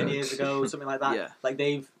 10 years ago, something like that. Yeah. Like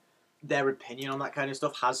their opinion on that kind of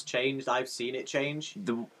stuff has changed. I've seen it change,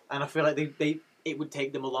 and I feel like it would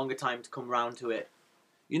take them a longer time to come round to it.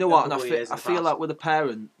 You know A what? And couple of years in I the feel past. like with a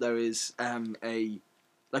parent there is a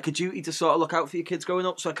duty to sort of look out for your kids growing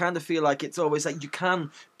up. So I kind of feel like it's always like you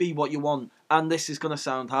can be what you want, and this is going to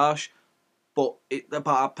sound harsh, but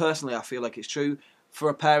personally I feel like it's true. For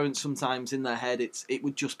a parent, sometimes in their head, it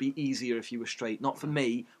would just be easier if you were straight. Not for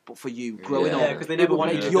me, but for you growing Yeah, up. because they never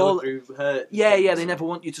want you to go through hurt. Yeah, they never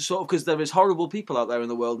want you to sort of because there is horrible people out there in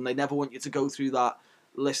the world, and they never want you to go through that.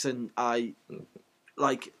 Listen, I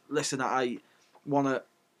want to.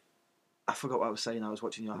 I forgot what I was saying. I was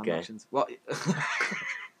watching your hand Okay. actions. What?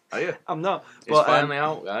 Are you? I'm not. It's But, finally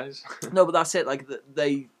out, guys. no, but that's it. Like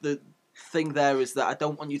the thing there is that I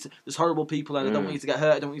don't want you to. There's horrible people, and I don't want you to get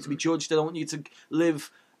hurt. I don't want you to be judged. I don't want you to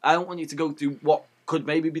live. I don't want you to go through what could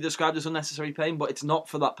maybe be described as unnecessary pain, but it's not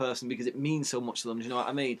for that person because it means so much to them. Do you know what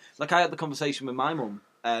I mean? Like I had the conversation with my mum.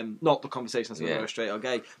 Not the conversation as whether we're straight or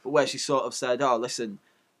gay, but where she sort of said, "Oh, listen,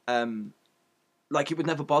 like it would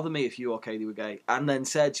never bother me if you or Kaylee were gay," and then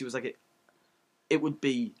said she was like, "It would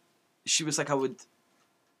be." She was like, "I would."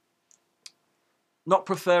 Not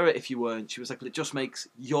prefer it if you weren't. She was like, but it just makes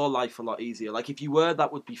your life a lot easier. Like if you were,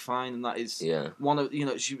 that would be fine, and that is one of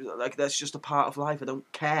she was like, that's just a part of life. I don't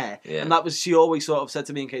care, and that was she always sort of said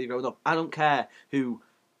to me and Katie growing up. I don't care who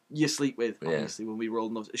you sleep with. Obviously, when we were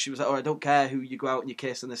old enough, she was like, oh, I don't care who you go out and you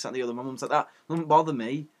kiss and this that, and the other. My mum's like that doesn't bother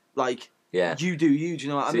me. Like you do you. Do you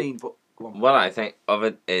know what I mean? But go on. What I think of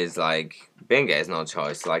it is like being gay is not a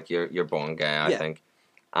choice. Like you're born gay, I think,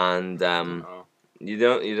 and You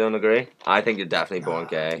don't agree? I think you're definitely born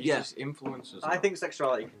gay. Yeah. Just influences. I think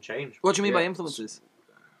sexuality can change. What do you mean by influences?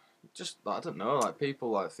 Just I don't know. Like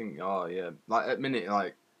people like think, oh yeah, like at minute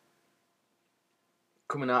like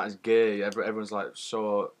coming out as gay, everyone's like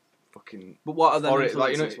so fucking. But what are the for it,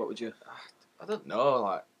 influences? like, you know, what would you? I don't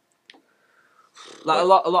know. Like a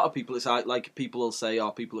lot of people, it's like people will say,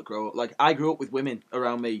 "Oh, people that grow up." Like I grew up with women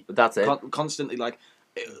around me, But that's it. Constantly. Like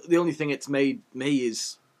the only thing it's made me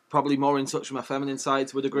is probably more in touch with my feminine side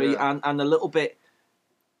to a degree, and a little bit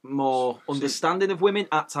more understanding of women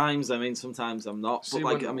at times. I mean, sometimes I'm not, but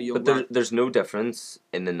like I'm a young. But there's no difference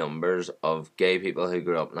in the numbers of gay people who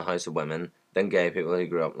grew up in a house of women than gay people who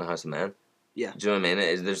grew up in a house of men. Yeah. Do you know what I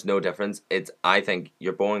mean? There's no difference. I think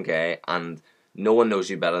you're born gay, and no one knows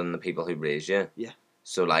you better than the people who raised you. Yeah.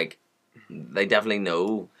 So like, they definitely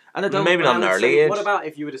know. And I don't. Maybe not an early age. What about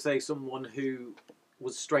if you were to say someone who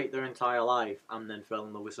was straight their entire life and then fell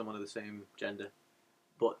in love with someone of the same gender,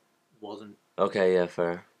 but wasn't? Okay, yeah,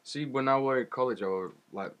 fair. See, when I were at college, I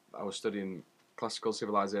was studying classical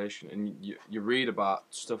civilization, and you read about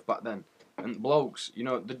stuff back then, and blokes, you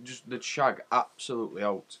know, they'd shag absolutely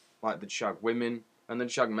out, like they'd shag women and they'd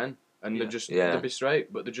shag men, and they'd be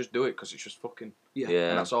straight, but they just do it because it's just fucking, and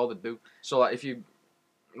that's all they do. So like if you,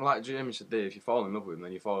 like Jamie said, if you fall in love with him,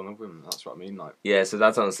 then you fall in love with him. That's what I mean, like. Yeah, so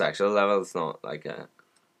that's on a sexual level. It's not like a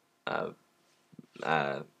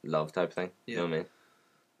love type thing. You know what I mean?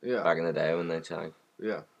 Yeah. Back in the day when they shag.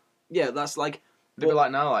 Yeah. that's like. It'd be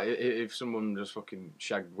like now, like if someone just fucking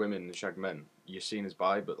shagged women and shagged men, you're seen as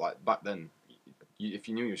bi. But like back then, if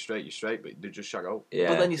you knew you were straight, you're straight. But they just shag out. Yeah.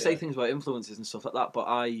 But then you say things about influences and stuff like that. But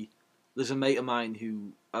there's a mate of mine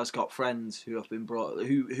who has got friends who have been brought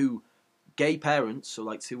who gay parents, so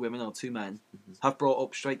like 2 women or 2 men, have brought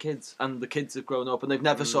up straight kids, and the kids have grown up, and they've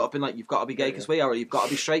never sort of been like, you've got to be gay because we are, or you've got to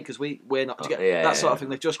be straight because we're not together. That sort of thing.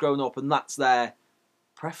 They've just grown up, and that's their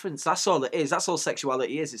preference. That's all it is. That's all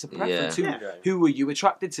sexuality is. It's a preference. Who were you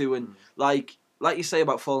attracted to? And like you say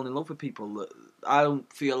about falling in love with people, I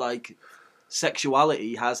don't feel like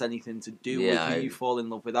sexuality has anything to do with who you fall in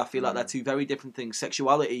love with. I feel like they're 2 very different things.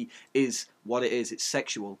 Sexuality is what it is. It's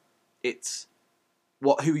sexual. It's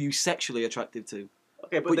who are you sexually attracted to.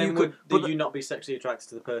 Okay, but then would you not be sexually attracted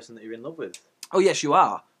to the person that you're in love with? Oh yes, you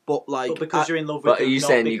are. But like, but because you're in love with. But are you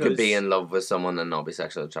saying you could be in love with someone and not be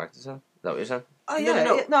sexually attracted to them? Is that what you're saying? Oh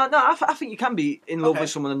yeah, no. I think you can be in love with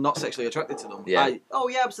someone and not sexually attracted to them. Yeah.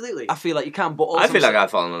 Yeah, absolutely. I feel like you can, but also I feel like I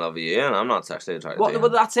fall in love with you, and I'm not sexually attracted to you.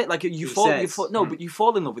 But that's it. Like you fall. No, but you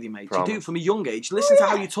fall in love with your mates. You do from a young age. Listen to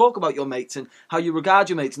how you talk about your mates and how you regard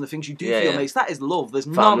your mates and the things you do for your mates. That is love. There's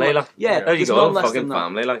family. There you go. Fucking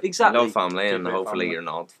family. Like exactly. Love family, and hopefully you're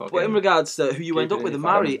not. Fucking. But in regards to who you end up with and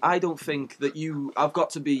marry, I don't think that I've got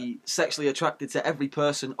to be sexually attracted to every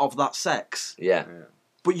person of that sex. Yeah.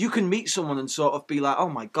 But you can meet someone and sort of be like, oh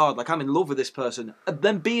my God, like I'm in love with this person. And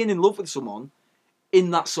then being in love with someone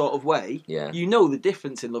in that sort of way, you know the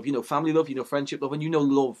difference in love. You know family love, you know friendship love, and you know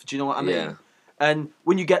love. Do you know what I mean? Yeah. And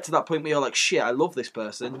when you get to that point where you're like, shit, I love this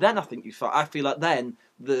person, then I think I feel like then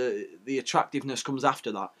the attractiveness comes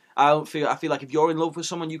after that. I feel like if you're in love with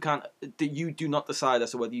someone, you do not decide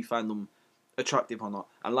as to whether you find them attractive or not.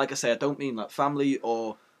 And like I say, I don't mean like family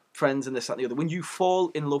or friends and this, that, and the other. When you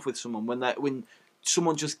fall in love with someone, when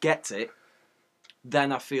someone just gets it,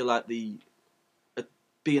 then I feel like being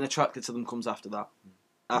attracted to them comes after that.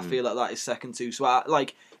 I feel like that is second to. So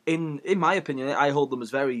in my opinion, I hold them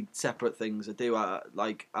as very separate things. I do.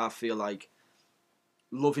 I feel like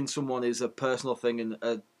loving someone is a personal thing,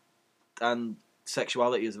 and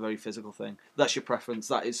sexuality is a very physical thing. That's your preference.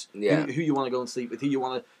 That is who you want to go and sleep with, who you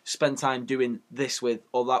want to spend time doing this with,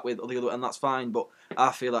 or that with, or the other, and that's fine. But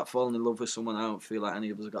I feel like falling in love with someone, I don't feel like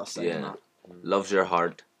any of us have got a say in that. Love's your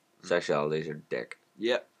heart, sexuality is your dick.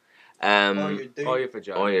 Yep. Or your dude. Or your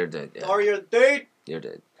vagina. Or your dude. Yeah. Or your dude. Your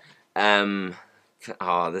dude.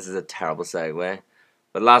 This is a terrible segue.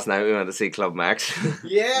 But last night we went to see Club Max.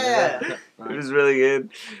 Yeah. It was really good.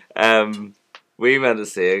 We went to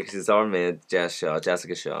see it because it's our mate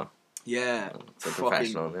Jessica Shaw. Yeah. It's a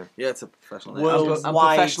professional. Yeah, it's a professional.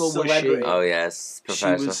 Worldwide professional celebrity. was she. Oh yes,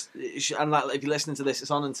 professional. And like, if you're listening to this, it's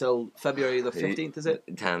on until February the 15th, is it?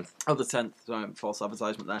 10th. Oh, the 10th. Sorry, false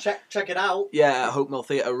advertisement there. Check it out. Yeah, at Hope Mill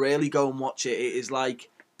Theatre. Really go and watch it. It is like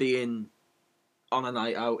being on a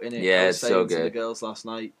night out, innit? Yeah, I was it's so saying to good. the girls last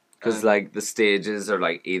night. Because like the stages are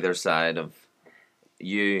like either side of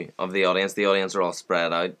the audience. The audience are all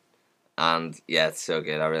spread out. And yeah, it's so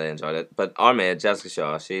good. I really enjoyed it. But our mate, Jessica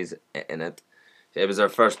Shaw, she's in it. It was her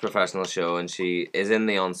first professional show, and she is in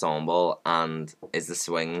the ensemble and is the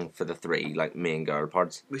swing for the 3 like main girl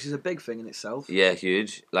parts. Which is a big thing in itself. Yeah,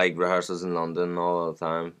 huge. Like rehearsals in London all the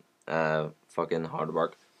time. Fucking hard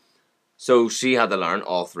work. So she had to learn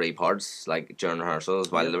all 3 parts like during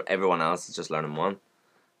rehearsals, while everyone else is just learning 1.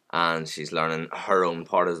 And she's learning her own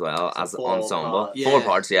part as well as ensemble. Parts. 4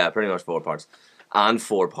 parts, yeah, pretty much 4 parts. And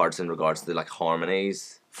 4 parts in regards to like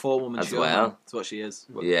harmonies. 4-woman as show. well. That's what she is.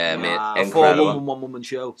 Yeah, mate, Wow. incredible. 4-woman, 1-woman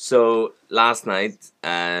show. So last night,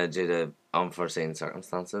 due to unforeseen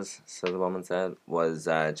circumstances, so the woman said, was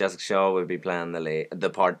Jessica Shaw would be playing the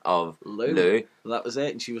part of Lou. That was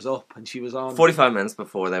it, and she was up, and she was on. 45 minutes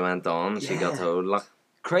before they went on, she got told, like,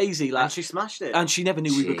 crazy, like, And she smashed it. and she never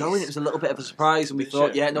knew we were going. It was a little bit of a surprise, and we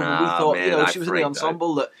thought, Did she? we Nah, thought, man, you know, I she was in the freaked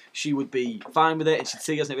ensemble that she would be fine with it, and she'd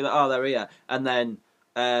see us and they'd be like, oh, there we are. And then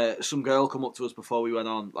some girl come up to us before we went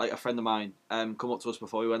on, like a friend of mine, come up to us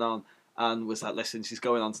before we went on, and was like, listen, she's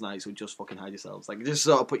going on tonight, so just fucking hide yourselves. Like, just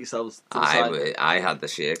sort of put yourselves to the side. I had the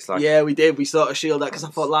shakes, like. Yeah, we did. We sort of shielded that because I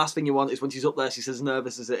thought last thing you want is when she's up there, she's as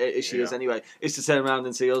nervous as she is anyway, is to turn around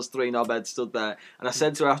and see us 3 in our bed stood there. And I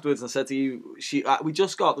said to her afterwards, and I said to you, there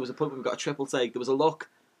was a point where we got a triple take. There was a look,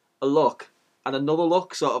 and another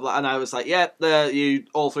look, sort of like, and I was like, yeah, there, you,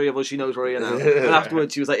 all 3 of us, she knows where we are now. And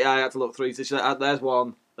afterwards, she was like, yeah, I had to look 3. So she's like, there's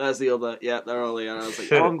one. There's the other. Yeah, they're all here. And I was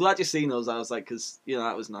like, oh, I'm glad you've seen those. I was like, because, you know,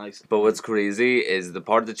 that was nice. But what's crazy is the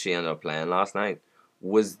part that she ended up playing last night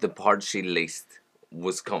was the part she least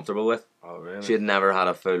was comfortable with. Oh really? She had never had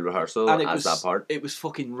a full rehearsal And it as was that part. It was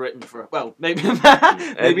fucking written for her. Well, maybe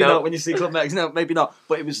maybe No. not when you see Club Megs. No, maybe not.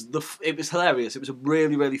 But it was hilarious. It was a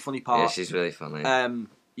really really funny Yeah, part. she's really funny.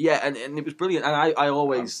 Yeah, and it was brilliant. And I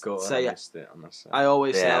always say I missed it on that set. I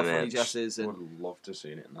always say Yeah, how mate. funny Jess is. I And would love to have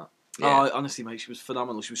seen it in that. Yeah. oh, honestly, mate, she was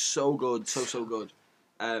phenomenal. She was so good, so good.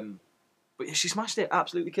 But yeah, she smashed it.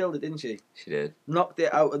 Absolutely killed it, didn't she? She did. Knocked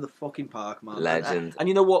it out of the fucking park, man. Legend. And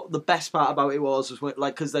you know what? The best part about it was when,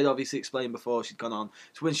 like, because they obviously explained before she'd gone on.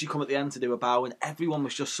 So when she come at the end to do a bow, and everyone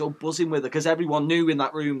was just so buzzing with her because everyone knew in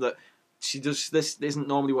that room that she does this isn't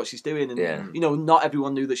normally what she's doing, and Yeah. you know, not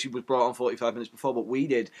everyone knew that she was brought on 45 minutes before, but we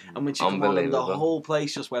did. And when she came on, and the Unbelievable. whole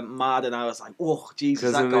place just went mad, and I was like, "Oh Jesus!"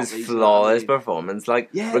 Because That it got was me. flawless performance, like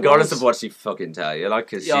Yeah, it regardless was. of what she fucking tell you,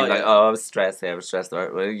 like because Yeah, she's like, yeah. oh, I was stressed, I was stressed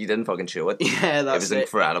out. Well, you didn't fucking show it. Yeah, It that's was it.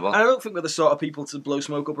 incredible. And I don't think we're the sort of people to blow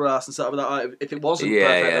smoke up our ass and start with that. If it wasn't Yeah,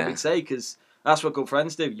 perfect, yeah. then we'd say because that's what good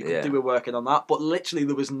friends do. You could Yeah. do it working on that, but literally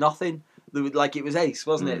there was nothing. There was, like it was ace,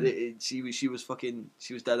 wasn't Mm. it?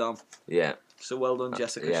 She was dead on. Yeah. So well done,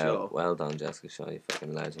 Jessica Yeah, Shaw. well done, Jessica Shaw, you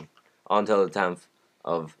fucking legend. Until the 10th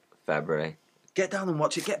of February. Get down and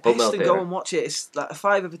watch it. Get Book pissed Mill and Theatre. go and watch it. It's like a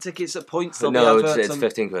 £5 for tickets at points. There'll No, be adverts it's on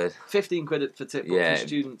 15 quid. 15 quid for tip Yeah, for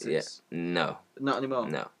students. yeah. It's No, not anymore.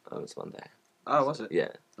 no, that was one day. Oh, was it? Yeah.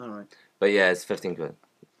 All right. But yeah, it's 15 quid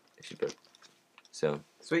if you book. So,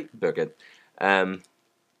 Sweet. book it.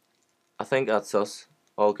 I think that's us.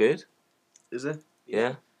 All good? Is it?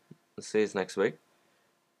 Yeah. Let's see you next week.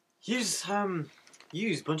 Yous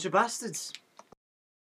bunch of bastards.